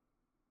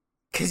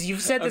 Because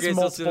you've said this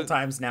multiple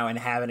times now and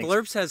haven't...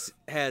 Flurps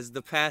has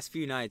the past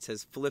few nights,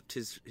 has flipped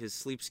his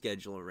sleep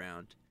schedule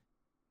around.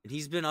 And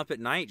he's been up at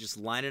night just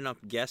lining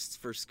up guests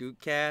for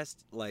Scootcast,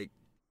 like,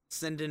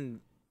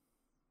 sending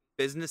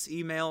business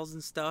emails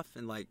and stuff,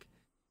 and, like,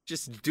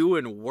 just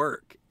doing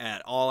work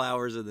at all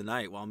hours of the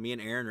night while me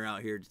and Aaron are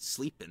out here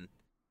sleeping,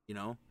 you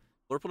know?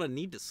 Flurple doesn't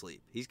need to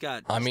sleep. He's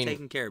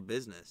taking care of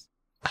business.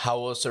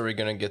 How else are we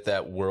going to get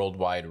that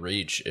worldwide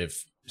reach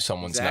if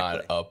someone's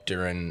not up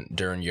during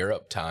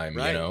Europe time,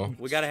 right. You know?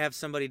 We got to have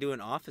somebody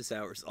doing office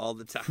hours all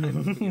the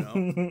time, you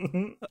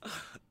know?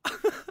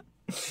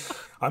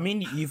 I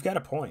mean, you've got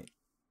a point.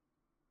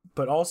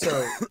 But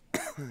also,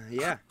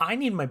 yeah, I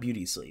need my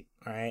beauty sleep,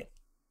 all right?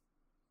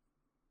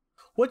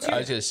 I was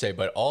going to say,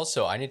 but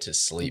also I need to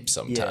sleep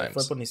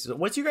sometimes. Yeah,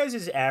 what's your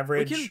guys'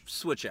 average? We can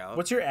switch out.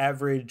 What's your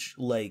average,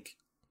 like,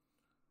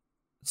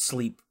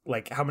 sleep?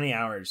 Like, how many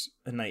hours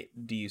a night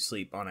do you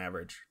sleep on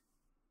average?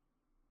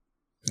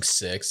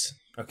 6.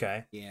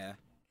 Okay. Yeah.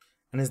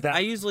 And is that... I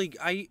usually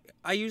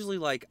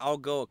like, I'll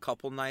go a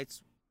couple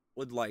nights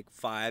with like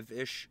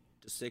 5-ish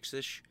to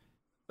 6-ish,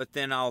 but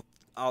then I'll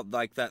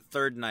like that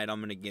third night I'm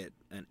gonna get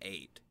an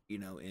 8, you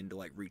know, into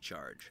like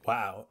recharge.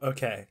 Wow.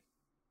 Okay.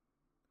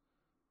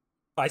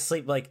 I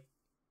sleep like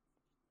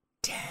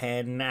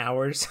 10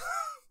 hours.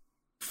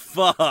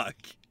 Fuck.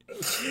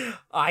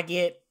 I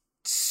get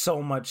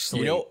so much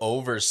sleep. You know,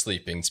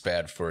 oversleeping's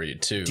bad for you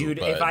too, dude.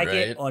 If I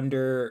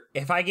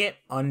get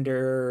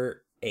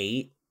under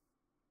 8,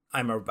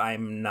 I'm a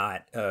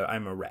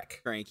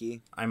wreck.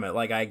 Cranky. I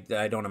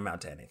don't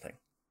amount to anything.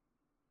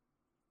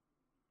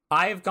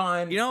 I've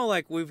gone... You know,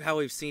 like, how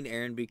we've seen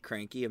Aaron be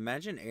cranky?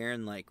 Imagine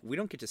Aaron, like, we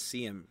don't get to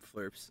see him,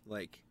 Flurps,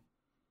 like,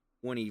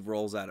 when he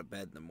rolls out of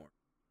bed in the morning,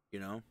 you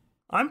know?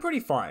 I'm pretty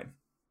fine.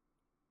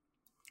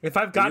 If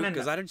I've gotten...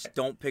 Because I just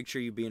don't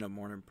picture you being a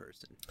morning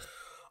person.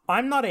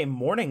 I'm not a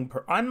morning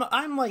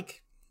I'm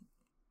like...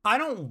 I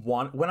don't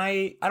want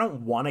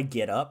to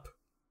get up,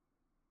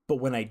 but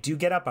when I do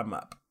get up, I'm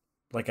up.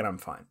 Like, and I'm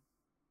fine.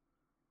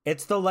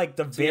 It's the, like,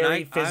 the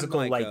very physical,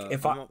 I like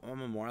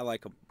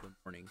like a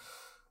morning.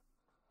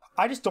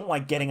 I just don't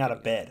like getting out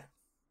of bed.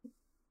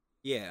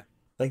 Yeah.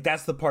 Like,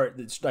 that's the part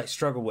that I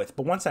struggle with.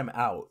 But once I'm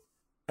out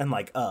and,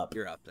 like, up...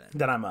 You're up then.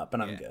 Then I'm up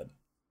and I'm good.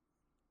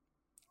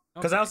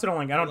 Because I also don't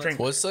like... I don't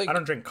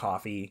drink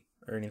coffee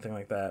or anything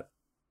like that.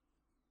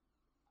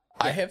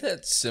 I have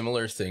that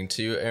similar thing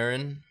to you,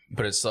 Aaron.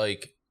 But it's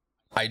like,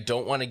 I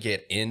don't want to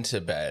get into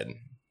bed.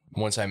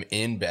 Once I'm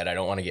in bed, I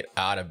don't want to get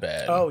out of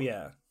bed. Oh,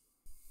 yeah.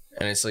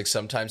 And it's like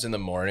sometimes in the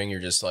morning, you're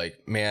just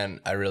like, man,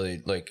 I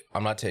really, like,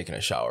 I'm not taking a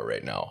shower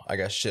right now. I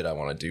got shit I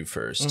want to do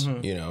first,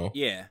 you know?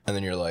 Yeah. And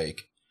then you're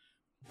like,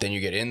 then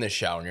you get in the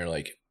shower and you're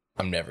like,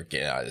 I'm never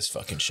getting out of this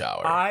fucking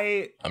shower.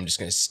 I'm just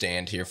going to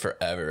stand here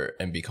forever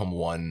and become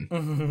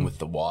one with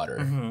the water.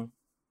 Mm-hmm.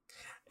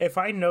 If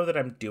I know that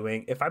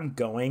if I'm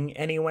going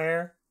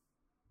anywhere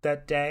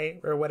that day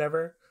or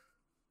whatever,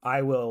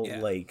 I will,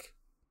 like,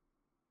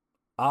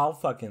 I'll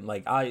fucking,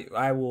 like,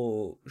 I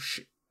will...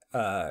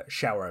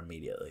 shower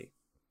immediately.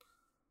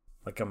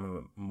 Like,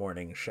 I'm a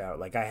morning shower.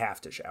 Like, I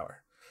have to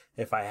shower.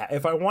 If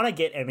I want to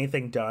get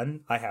anything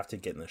done, I have to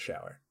get in the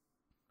shower,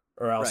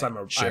 or else I'm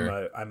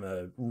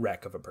a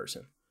wreck of a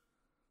person.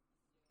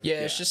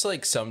 Yeah, it's just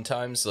like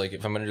sometimes, like,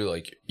 if I'm gonna do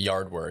like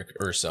yard work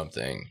or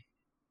something,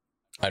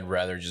 I'd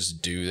rather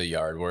just do the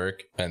yard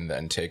work and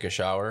then take a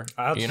shower.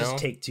 I'll just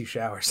take 2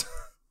 showers.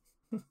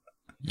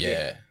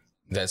 Yeah,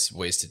 that's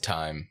wasted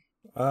time.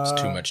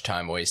 It's too much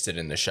time wasted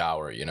in the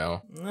shower, you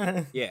know?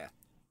 Yeah.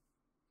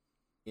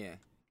 Yeah,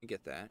 I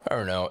get that. I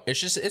don't know.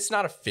 It's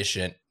not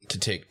efficient to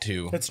take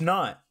 2. It's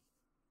not.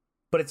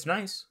 But it's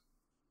nice.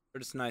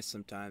 But it's nice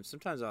sometimes.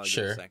 Sometimes I'll get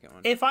a second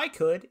one. If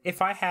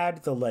I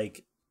had the,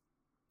 like...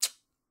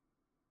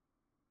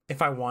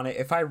 If I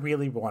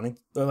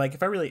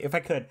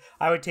could,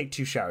 I would take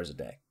 2 showers a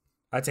day.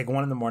 I'd take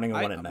one in the morning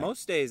and one at night.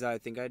 Most days, I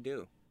think I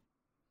do.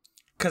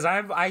 Because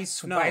I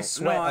sweat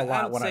a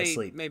lot when I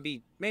sleep.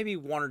 Maybe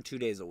 1 or 2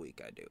 days a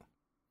week I do.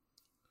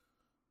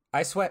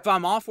 I sweat. If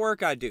I'm off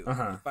work, I do.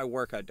 If I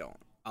work, I don't.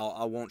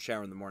 I won't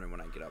shower in the morning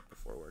when I get up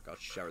before work. I'll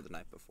shower the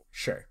night before.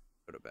 Sure.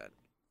 Go to bed.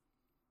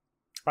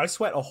 I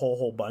sweat a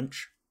whole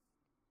bunch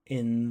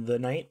in the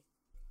night.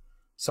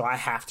 So I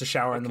have to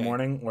shower in the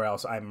morning or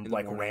else I'm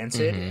like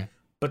rancid. Mm-hmm.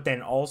 But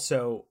then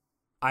also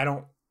I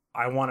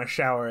want to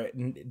shower at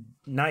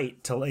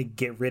night to like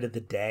get rid of the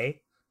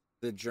day.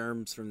 The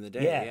germs from the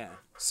day, yeah.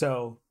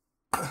 So,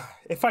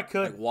 if I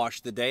could... Like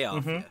wash the day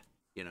off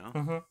you know?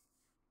 Mm-hmm.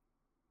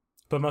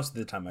 But most of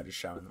the time I just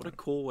shower in the morning. What a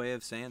cool way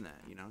of saying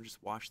that, you know?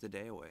 Just wash the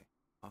day away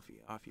off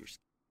your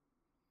skin.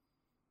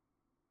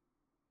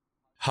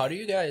 How do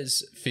you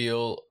guys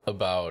feel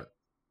about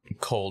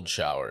cold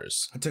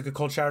showers. I took a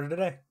cold shower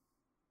today.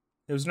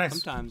 It was nice.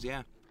 Sometimes,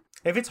 yeah.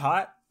 If it's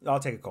hot, I'll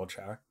take a cold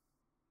shower.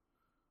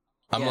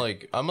 I'm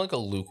like a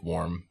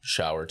lukewarm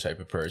shower type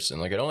of person.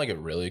 Like I don't like it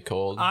really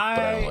cold, but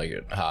I don't like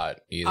it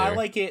hot either. I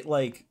like it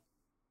like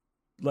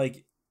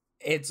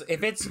it's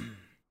if it's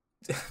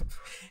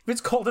if it's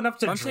cold enough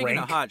to I'm drink.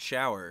 taking a hot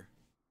shower.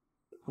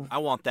 I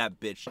want that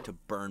bitch to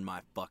burn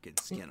my fucking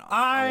skin off.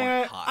 I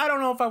want it hot. I don't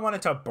know if I want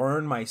it to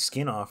burn my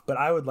skin off, but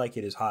I would like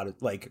it as hot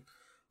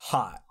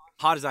hot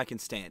as I can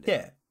stand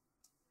it.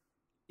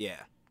 Yeah.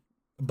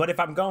 But if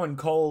I'm going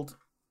cold,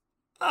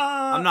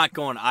 I'm not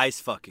going ice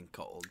fucking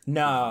cold.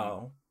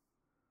 No.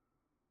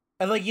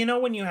 And like, you know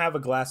when you have a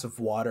glass of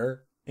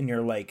water and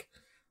you're like,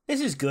 this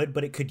is good,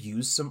 but it could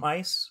use some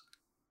ice?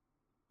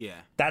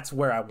 Yeah. That's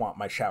where I want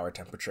my shower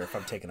temperature if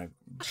I'm taking a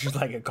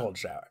cold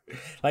shower.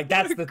 Like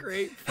that's the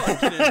great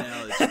fucking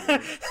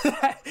analogy.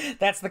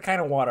 That's the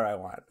kind of water I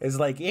want. Is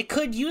like it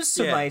could use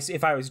some ice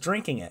if I was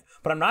drinking it,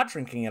 but I'm not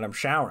drinking it, I'm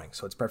showering,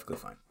 so it's perfectly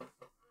fine.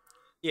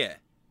 Yeah.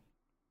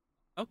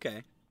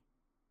 Okay.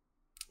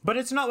 But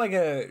it's not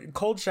like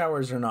cold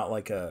showers are not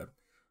like a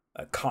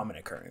common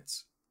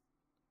occurrence.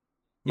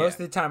 Most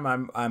of the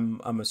time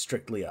I'm a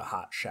strictly a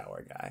hot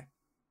shower guy.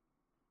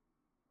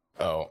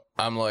 Oh,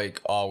 I'm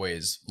like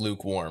always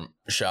lukewarm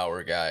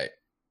shower guy.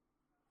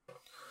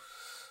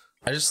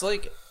 I just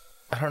like,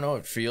 I don't know,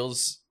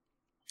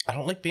 I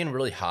don't like being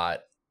really hot,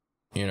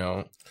 you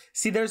know?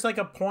 See, there's like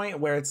a point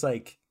where it's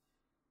like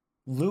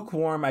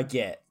lukewarm I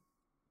get.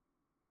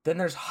 Then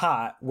there's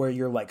hot where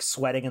you're like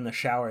sweating in the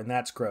shower and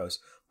that's gross.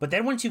 But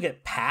then once you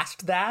get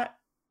past that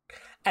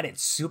and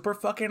it's super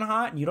fucking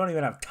hot and you don't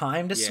even have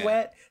time to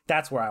sweat,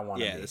 that's where I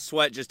want to be. Yeah, the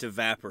sweat just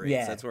evaporates.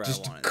 Yeah, that's where I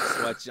want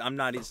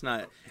it.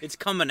 Sweat, it's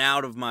coming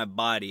out of my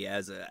body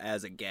as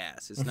a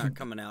gas. It's not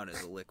coming out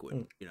as a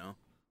liquid, you know?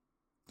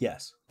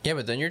 Yes. Yeah,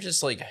 but then you're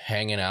just like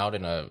hanging out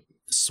in a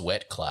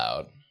sweat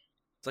cloud.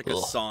 It's like a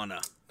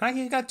sauna.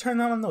 You got to turn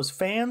on those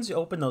fans, you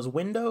open those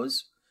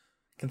windows.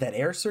 Get that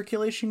air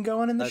circulation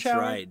going in the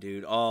shower. That's right,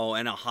 dude. Oh,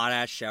 and a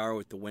hot-ass shower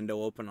with the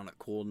window open on a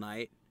cool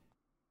night.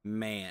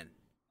 Man,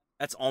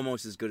 that's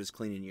almost as good as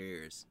cleaning your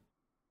ears.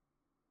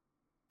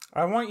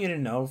 I want you to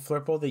know,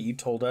 Flurple, that you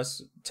told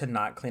us to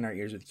not clean our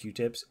ears with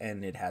Q-tips,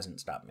 and it hasn't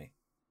stopped me.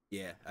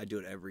 Yeah, I do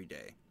it every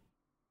day.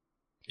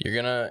 You're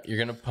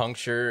gonna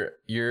puncture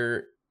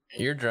your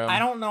eardrum. I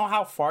don't know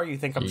how far you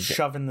think I'm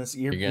shoving this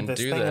thing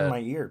in my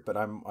ear, but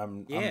I'm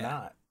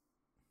not.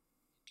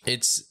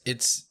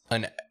 It's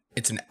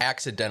an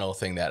accidental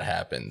thing that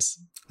happens.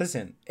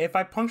 Listen, if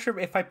I puncture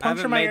my eardrum, I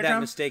haven't made that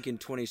mistake in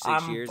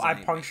 26 years. I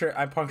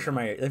puncture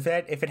my ear.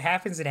 If it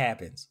happens, it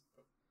happens.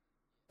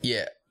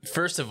 Yeah.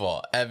 First of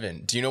all,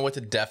 Evan, do you know what the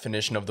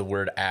definition of the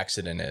word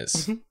accident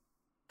is?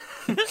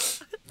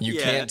 You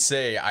can't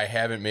say I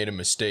haven't made a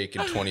mistake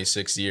in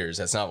 26 years.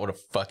 That's not what a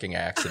fucking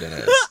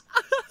accident is.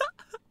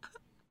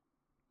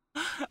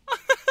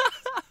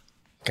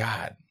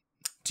 God.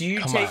 Do you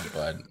Come on,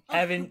 bud.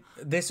 Evan,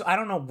 I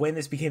don't know when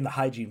this became the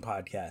hygiene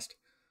podcast,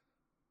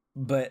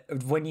 but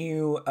when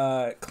you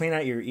clean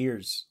out your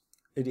ears,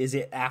 is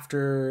it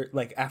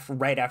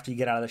right after you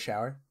get out of the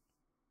shower?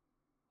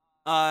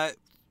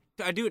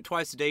 I do it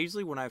twice a day,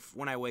 usually when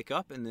I wake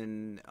up and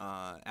then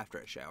after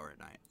I shower at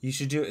night. You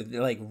should do it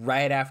like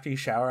right after you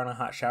shower on a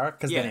hot shower,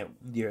 because then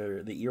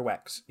the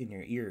earwax in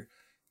your ear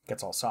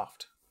gets all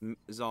soft.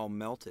 It's all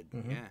melted.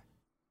 Mm-hmm. Yeah.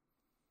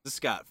 This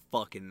got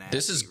fucking nasty.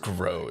 This is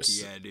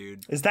gross. Yeah,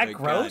 dude. Is that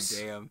gross?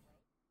 Goddamn.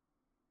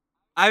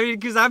 I mean,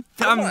 because I'm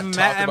talk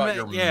about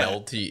your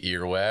melty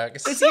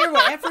earwax. It's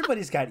earwax.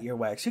 Everybody's got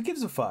earwax. Who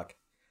gives a fuck?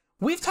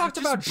 We've talked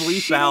about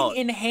shitting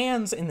in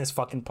hands in this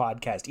fucking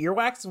podcast.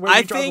 Earwax?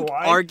 I think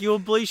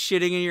arguably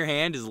shitting in your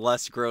hand is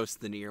less gross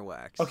than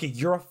earwax. Okay,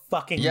 you're a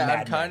fucking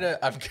madman.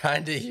 I'm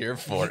kind of here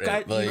for it.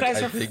 I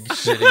think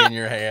shitting in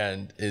your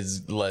hand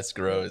is less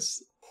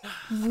gross.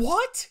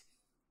 What?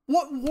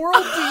 What world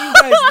do you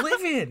guys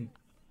live in?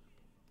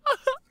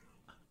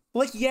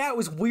 Like, yeah, it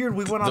was weird.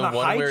 We went on a hygiene. The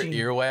one where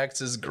earwax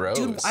is gross.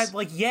 Dude,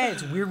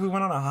 it's weird. We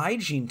went on a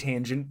hygiene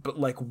tangent, but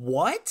like,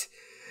 what?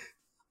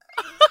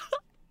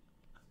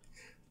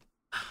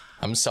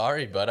 I'm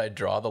sorry, but I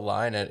draw the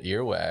line at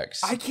earwax.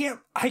 I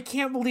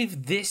can't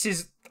believe this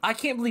is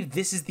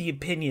the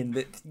opinion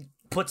that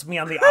puts me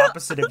on the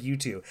opposite of you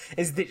two.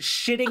 Is that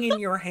shitting in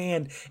your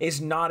hand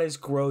is not as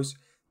gross,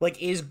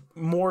 is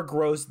more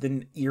gross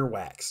than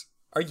earwax.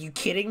 Are you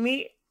kidding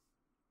me?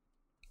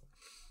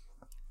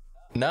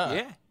 No.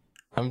 Yeah.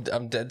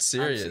 I'm dead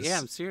serious.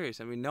 I'm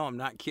serious. I mean, no, I'm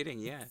not kidding.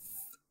 Yeah.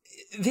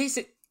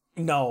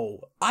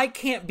 No, I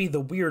can't be the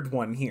weird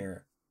one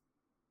here.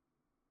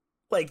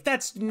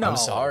 That's no. I'm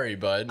sorry,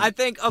 bud. I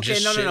think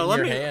just no. Let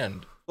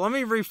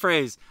me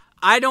rephrase.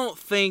 I don't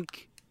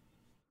think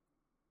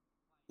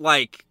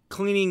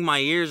cleaning my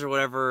ears or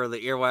whatever,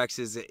 the earwax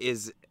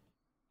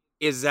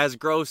is as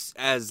gross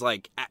as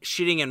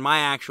shitting in my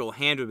actual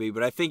hand would be,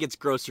 but I think it's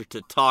grosser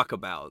to talk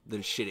about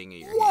than shitting in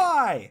your hand.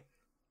 Why?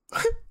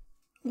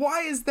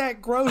 Why is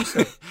that gross?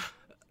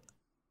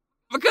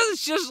 Because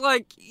it's just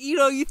like,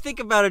 you think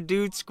about a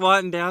dude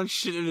squatting down,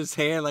 shit in his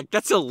hand, like,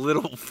 that's a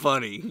little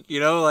funny,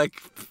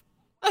 like,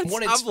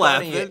 one, it's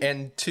funny,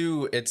 and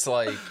two, it's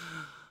like,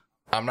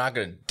 I'm not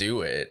gonna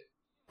do it.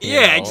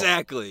 Yeah,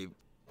 exactly.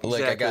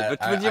 Like, exactly.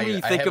 But when you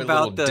think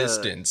about the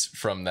distance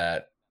from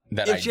that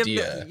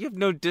idea. You have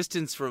no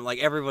distance from, like,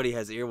 everybody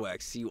has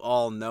earwax, so you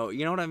all know.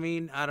 You know what I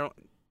mean?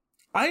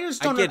 I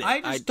just don't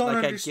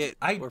understand.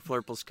 I get where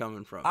Flurple's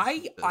coming from.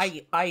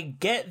 I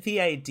get the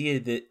idea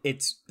that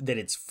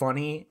it's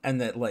funny and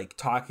that, like,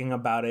 talking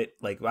about it,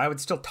 like, I would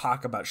still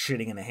talk about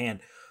shitting in a hand,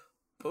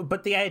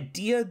 but the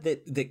idea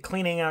that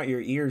cleaning out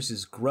your ears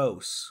is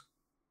gross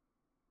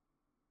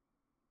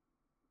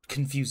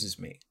confuses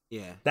me.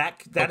 Yeah.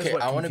 That is what confuses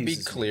me. I want to be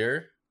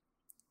clear.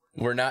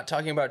 We're not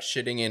talking about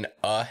shitting in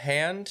a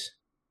hand.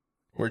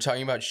 We're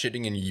talking about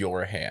shitting in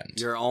your hand.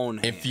 Your own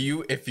hand. If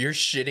you're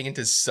shitting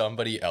into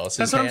somebody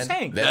else's hand, that's what I'm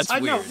saying. That's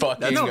weird.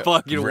 That's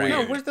fucking weird.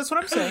 No, that's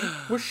what I'm saying.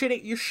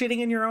 You're shitting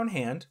in your own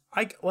hand.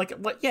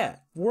 Yeah,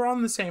 we're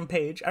on the same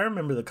page. I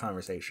remember the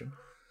conversation.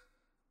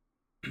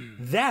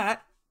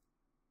 That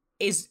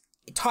is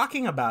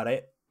talking about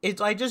it.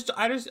 I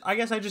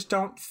guess I just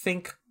don't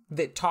think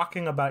that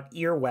talking about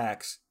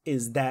earwax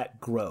is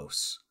that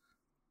gross.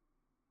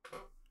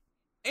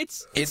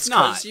 It's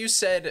not. Because you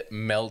said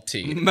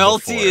melty.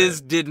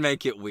 Melty did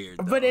make it weird,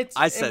 though. But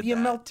I said you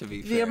that, melt, to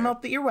be fair. You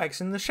melt the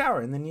earwax in the shower,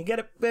 and then you get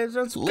it.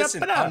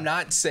 Listen, I'm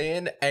not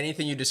saying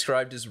anything you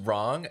described is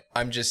wrong.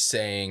 I'm just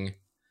saying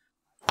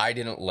I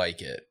didn't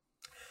like it.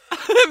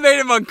 It made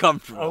him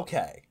uncomfortable.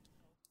 Okay.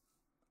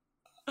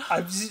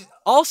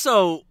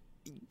 Also,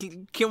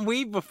 can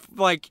we,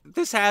 like,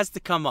 this has to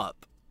come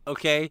up,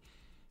 okay?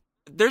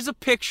 There's a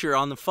picture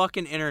on the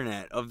fucking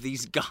internet of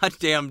these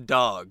goddamn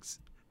dogs.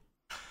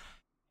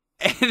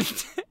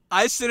 And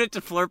I sent it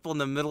to Flurple in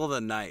the middle of the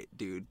night,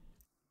 dude.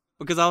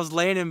 Because I was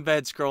laying in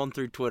bed scrolling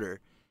through Twitter.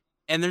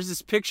 And there's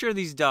this picture of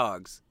these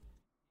dogs.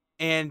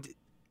 And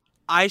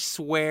I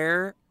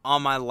swear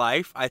on my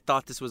life, I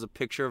thought this was a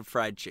picture of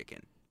fried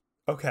chicken.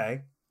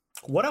 Okay.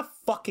 What a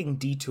fucking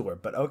detour,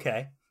 but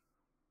okay.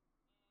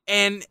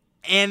 And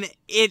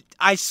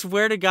I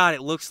swear to God,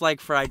 it looks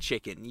like fried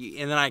chicken.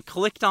 And then I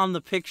clicked on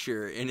the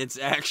picture, and it's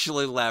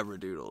actually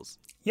Labradoodles.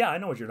 Yeah, I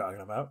know what you're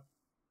talking about.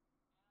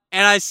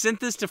 And I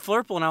sent this to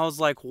Flurple, and I was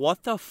like,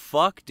 what the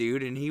fuck,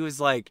 dude? And he was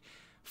like,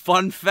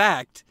 fun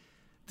fact,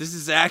 this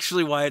is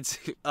actually why it's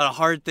a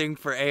hard thing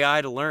for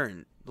AI to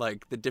learn,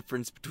 like, the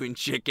difference between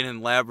chicken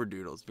and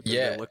Labradoodles, because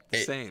they look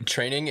the same.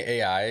 Training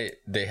AI,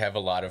 they have a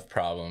lot of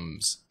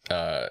problems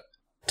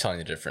telling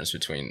the difference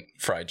between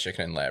fried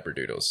chicken and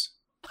Labradoodles.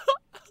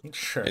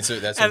 Sure.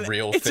 That's a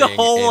real thing. It's a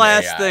whole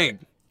ass AI. thing.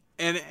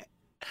 And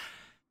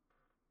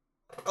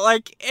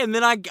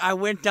then I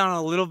went down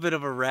a little bit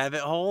of a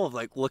rabbit hole of,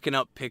 like, looking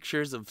up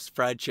pictures of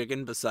fried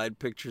chicken beside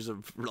pictures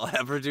of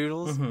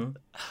Labradoodles. Mm-hmm.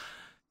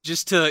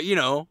 Just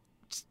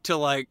to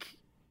like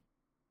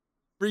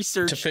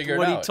research to figure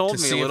what it out, he told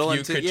to me see a little.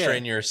 if you could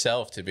train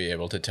yourself to be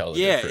able to tell the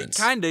difference.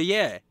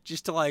 Yeah.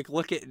 Just to, like,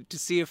 to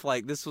see if,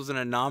 like, this was an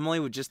anomaly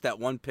with just that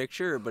one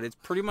picture, but it's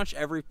pretty much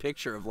every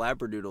picture of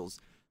Labradoodles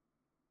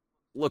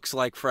looks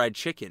like fried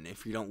chicken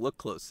if you don't look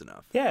close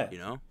enough. Yeah.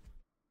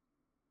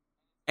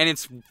 And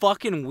it's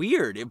fucking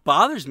weird. It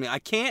bothers me.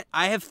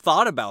 I have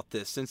thought about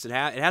this since it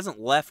hasn't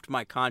left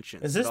my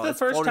conscience. Is this the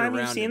first time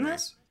you've seen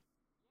this?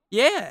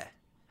 Yeah.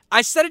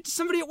 I said it to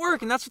somebody at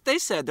work, and that's what they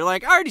said. They're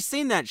like, I already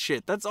seen that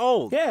shit. That's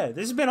old. Yeah,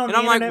 this has been on the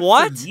internet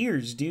for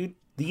years, dude.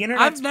 The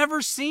internet. I've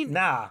never seen.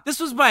 Nah. This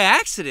was by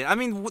accident. I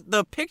mean,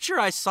 the picture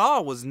I saw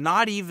was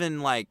not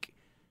even, like,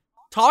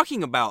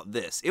 talking about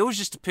this. It was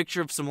just a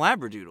picture of some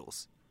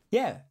Labradoodles.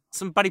 Yeah.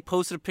 Somebody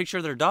posted a picture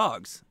of their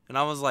dogs, and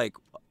I was like,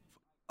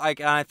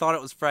 I thought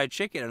it was fried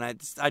chicken, and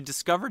I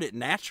discovered it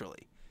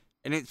naturally,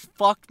 and it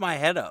fucked my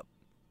head up.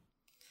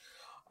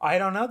 I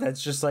don't know.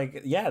 That's just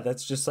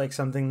like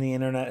something the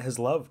internet has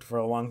loved for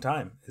a long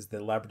time, is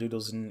that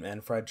Labradoodles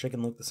and fried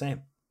chicken look the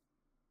same.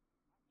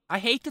 I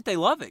hate that they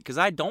love it, because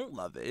I don't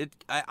love it.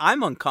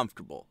 I'm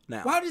uncomfortable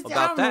now. Why does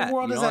that? How in the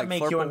world does that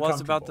make you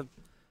uncomfortable?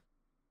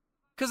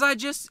 Because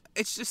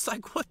it's just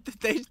like,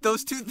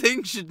 those two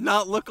things should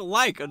not look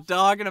alike, a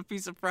dog and a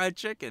piece of fried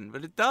chicken,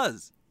 but it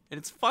does. And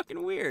it's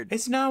fucking weird.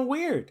 It's not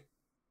weird.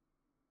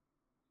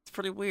 It's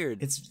pretty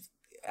weird.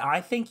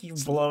 I think you're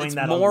blowing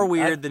that. It's more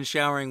weird than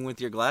showering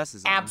with your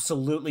glasses on.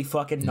 Absolutely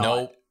fucking not.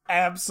 Nope.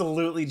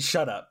 Absolutely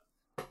shut up.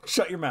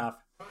 Shut your mouth.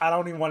 I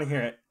don't even want to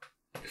hear it.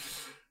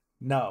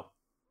 No.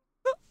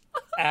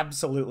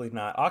 Absolutely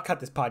not. I'll cut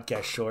this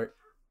podcast short.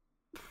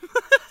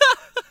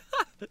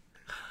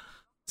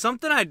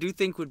 Something I do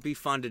think would be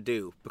fun to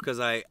do, because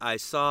I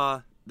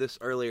saw this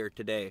earlier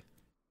today.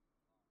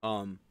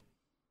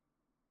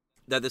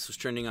 That this was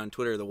trending on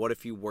Twitter, the what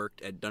if you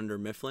worked at Dunder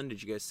Mifflin?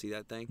 Did you guys see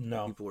that thing?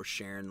 No. People were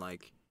sharing,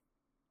 like...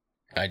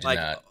 I did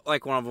not.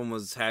 Like, one of them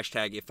was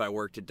hashtag if I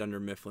worked at Dunder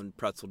Mifflin,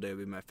 pretzel day would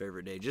be my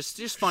favorite day.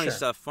 Just funny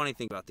stuff, funny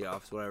thing about the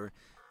office, whatever.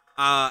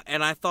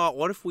 And I thought,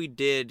 what if we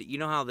did... You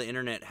know how the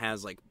internet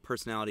has, like,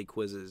 personality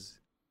quizzes?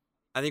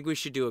 I think we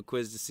should do a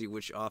quiz to see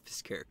which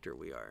office character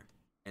we are.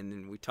 and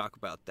then we talk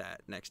about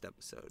that next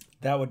episode.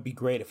 That would be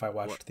great if I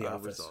watched The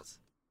Office. Results.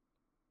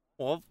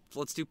 Well,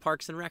 let's do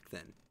Parks and Rec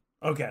then.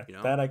 Okay,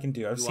 that I can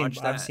do. I've seen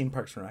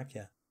Parks and Rec,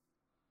 yeah.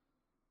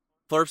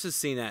 Florps has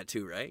seen that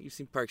too, right? You've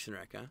seen Parks and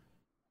Rec, huh?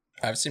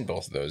 I've seen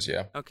both of those,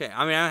 yeah. Okay,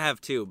 I mean, I have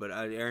too, but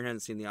Aaron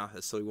hasn't seen The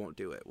Office, so we won't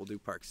do it. We'll do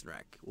Parks and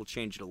Rec. We'll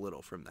change it a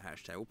little from the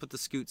hashtag. We'll put the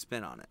Scoot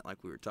spin on it,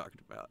 like we were talking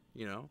about,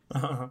 you know?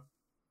 Uh-huh.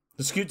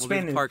 The Scoot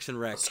spin is Parks and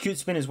Rec. Scoot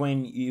spin is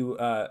when you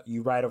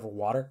ride over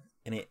water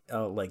and it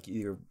like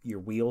your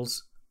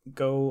wheels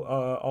go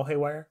all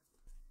haywire,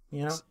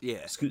 you know?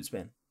 Yeah. Scoot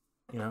spin,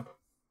 you know?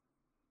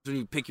 When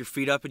you pick your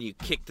feet up and you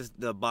kick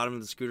the bottom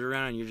of the scooter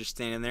around and you're just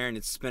standing there and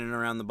it's spinning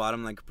around the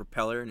bottom like a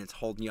propeller and it's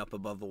holding you up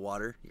above the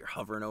water. You're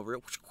hovering over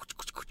it.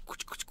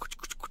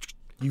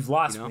 You've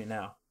lost me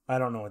now. I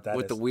don't know what that is.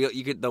 With the wheel,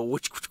 you get the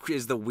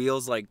is the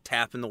wheels like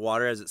tapping the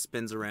water as it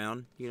spins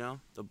around, you know?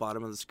 The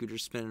bottom of the scooter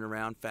spinning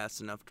around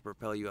fast enough to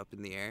propel you up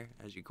in the air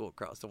as you go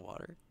across the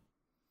water.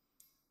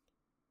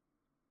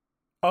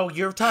 Oh,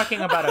 you're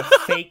talking about a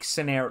fake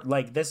scenario.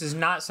 Like, this is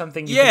not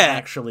something you can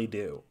actually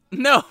do.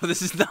 No,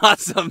 this is not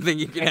something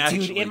you can actually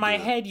do. Dude, in my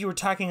head, you were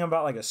talking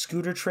about, like, a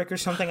scooter trick or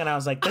something, and I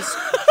was like, this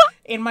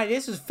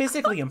is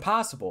physically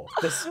impossible.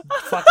 This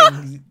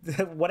fucking,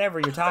 whatever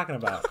you're talking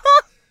about.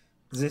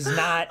 This is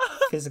not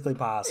physically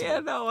possible. Yeah,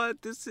 no,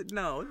 this is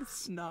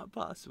not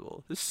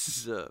possible. This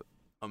is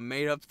a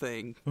made-up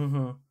thing.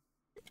 Mm-hmm.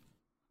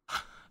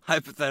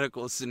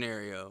 Hypothetical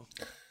scenario.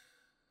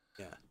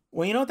 Yeah.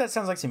 Well, you know what that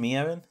sounds like to me,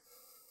 Evan?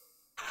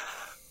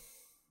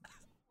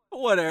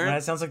 What, Aaron?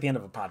 That sounds like the end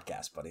of a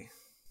podcast, buddy.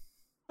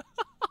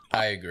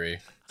 I agree.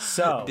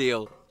 So,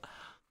 deal.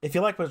 If you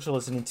like what you're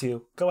listening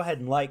to, go ahead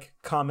and like,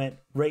 comment,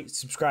 rate,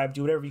 subscribe,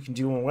 do whatever you can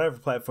do on whatever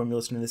platform you're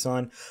listening to this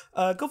on.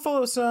 Go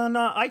follow us on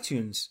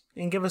iTunes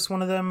and give us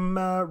one of them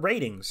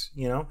ratings,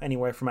 you know,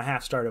 anywhere from a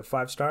 0.5 star to a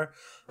 5 star.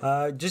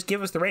 Just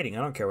give us the rating.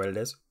 I don't care what it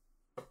is.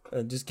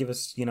 Just give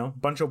us, you know, a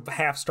bunch of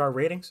 0.5 star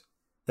ratings.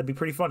 That'd be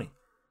pretty funny.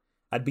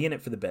 I'd be in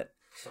it for the bit.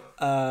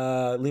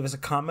 Leave us a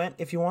comment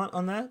if you want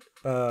on that.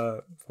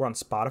 We're on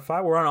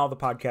Spotify. We're on all the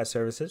podcast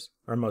services,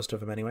 or most of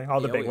them anyway, all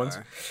the big ones.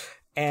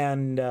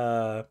 And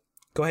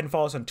go ahead and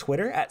follow us on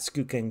Twitter at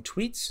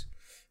ScootGangTweets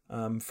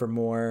for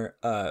more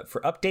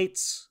for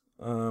updates,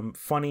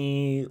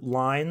 funny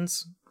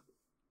lines,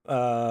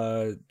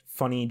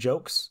 funny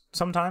jokes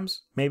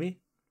sometimes, maybe.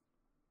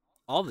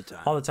 All the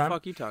time. All the time.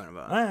 What the fuck are you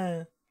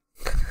talking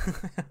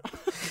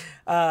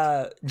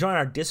about? Join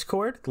our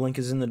Discord. The link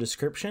is in the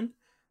description.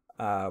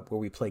 Where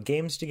we play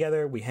games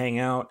together, we hang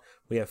out,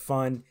 we have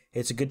fun.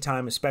 It's a good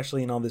time,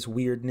 especially in all this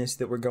weirdness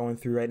that we're going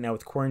through right now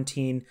with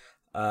quarantine.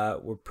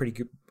 We're pretty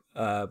good,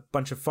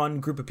 bunch of fun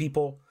group of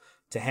people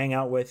to hang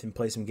out with and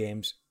play some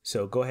games.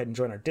 So go ahead and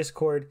join our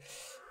Discord.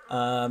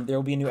 There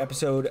will be a new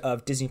episode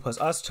of Disney Plus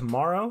Us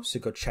tomorrow, so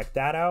go check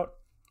that out.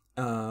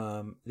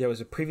 There was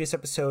a previous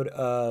episode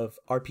of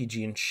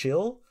RPG and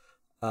Chill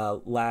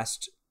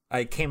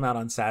I came out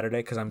on Saturday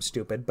because I'm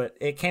stupid, but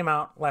it came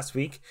out last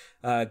week.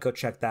 Go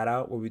check that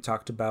out, where we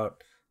talked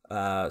about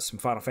some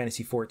Final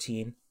Fantasy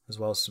XIV as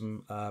well as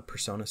some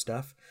Persona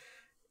stuff.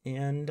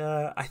 And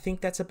I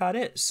think that's about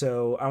it.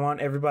 So I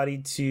want everybody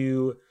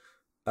to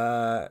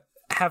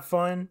have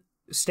fun,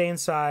 stay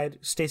inside,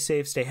 stay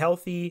safe, stay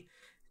healthy,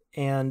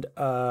 and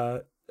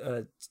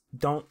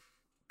don't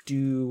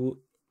do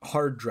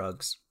hard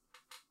drugs.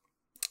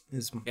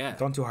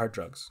 Don't do hard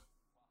drugs.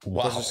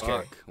 Wow. Those are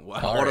scary.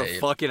 Wow. What a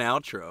fucking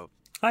outro.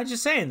 I'm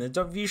just saying that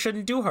you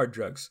shouldn't do hard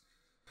drugs.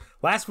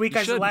 Last week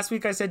I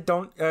said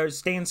don't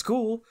stay in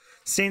school.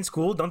 Stay in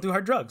school, don't do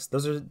hard drugs.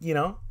 Those are, you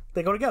know,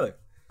 they go together.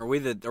 Are we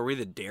the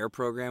DARE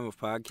program of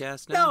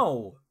podcasts now?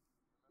 No.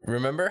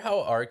 Remember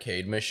how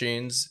arcade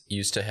machines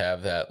used to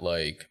have that,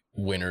 like,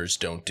 winners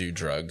don't do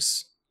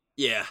drugs?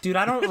 Yeah. Dude,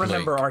 I don't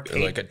remember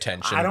arcade. Like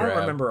attention I don't grab.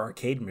 remember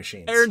arcade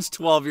machines. Aaron's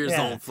 12 years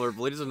old,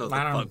 Flurple. He doesn't know what the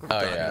fuck we're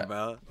talking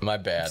about. My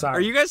bad. Sorry.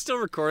 Are you guys still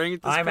recording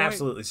at this point? I'm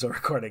absolutely still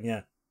recording,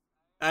 yeah.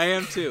 I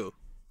am too.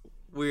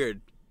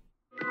 Weird.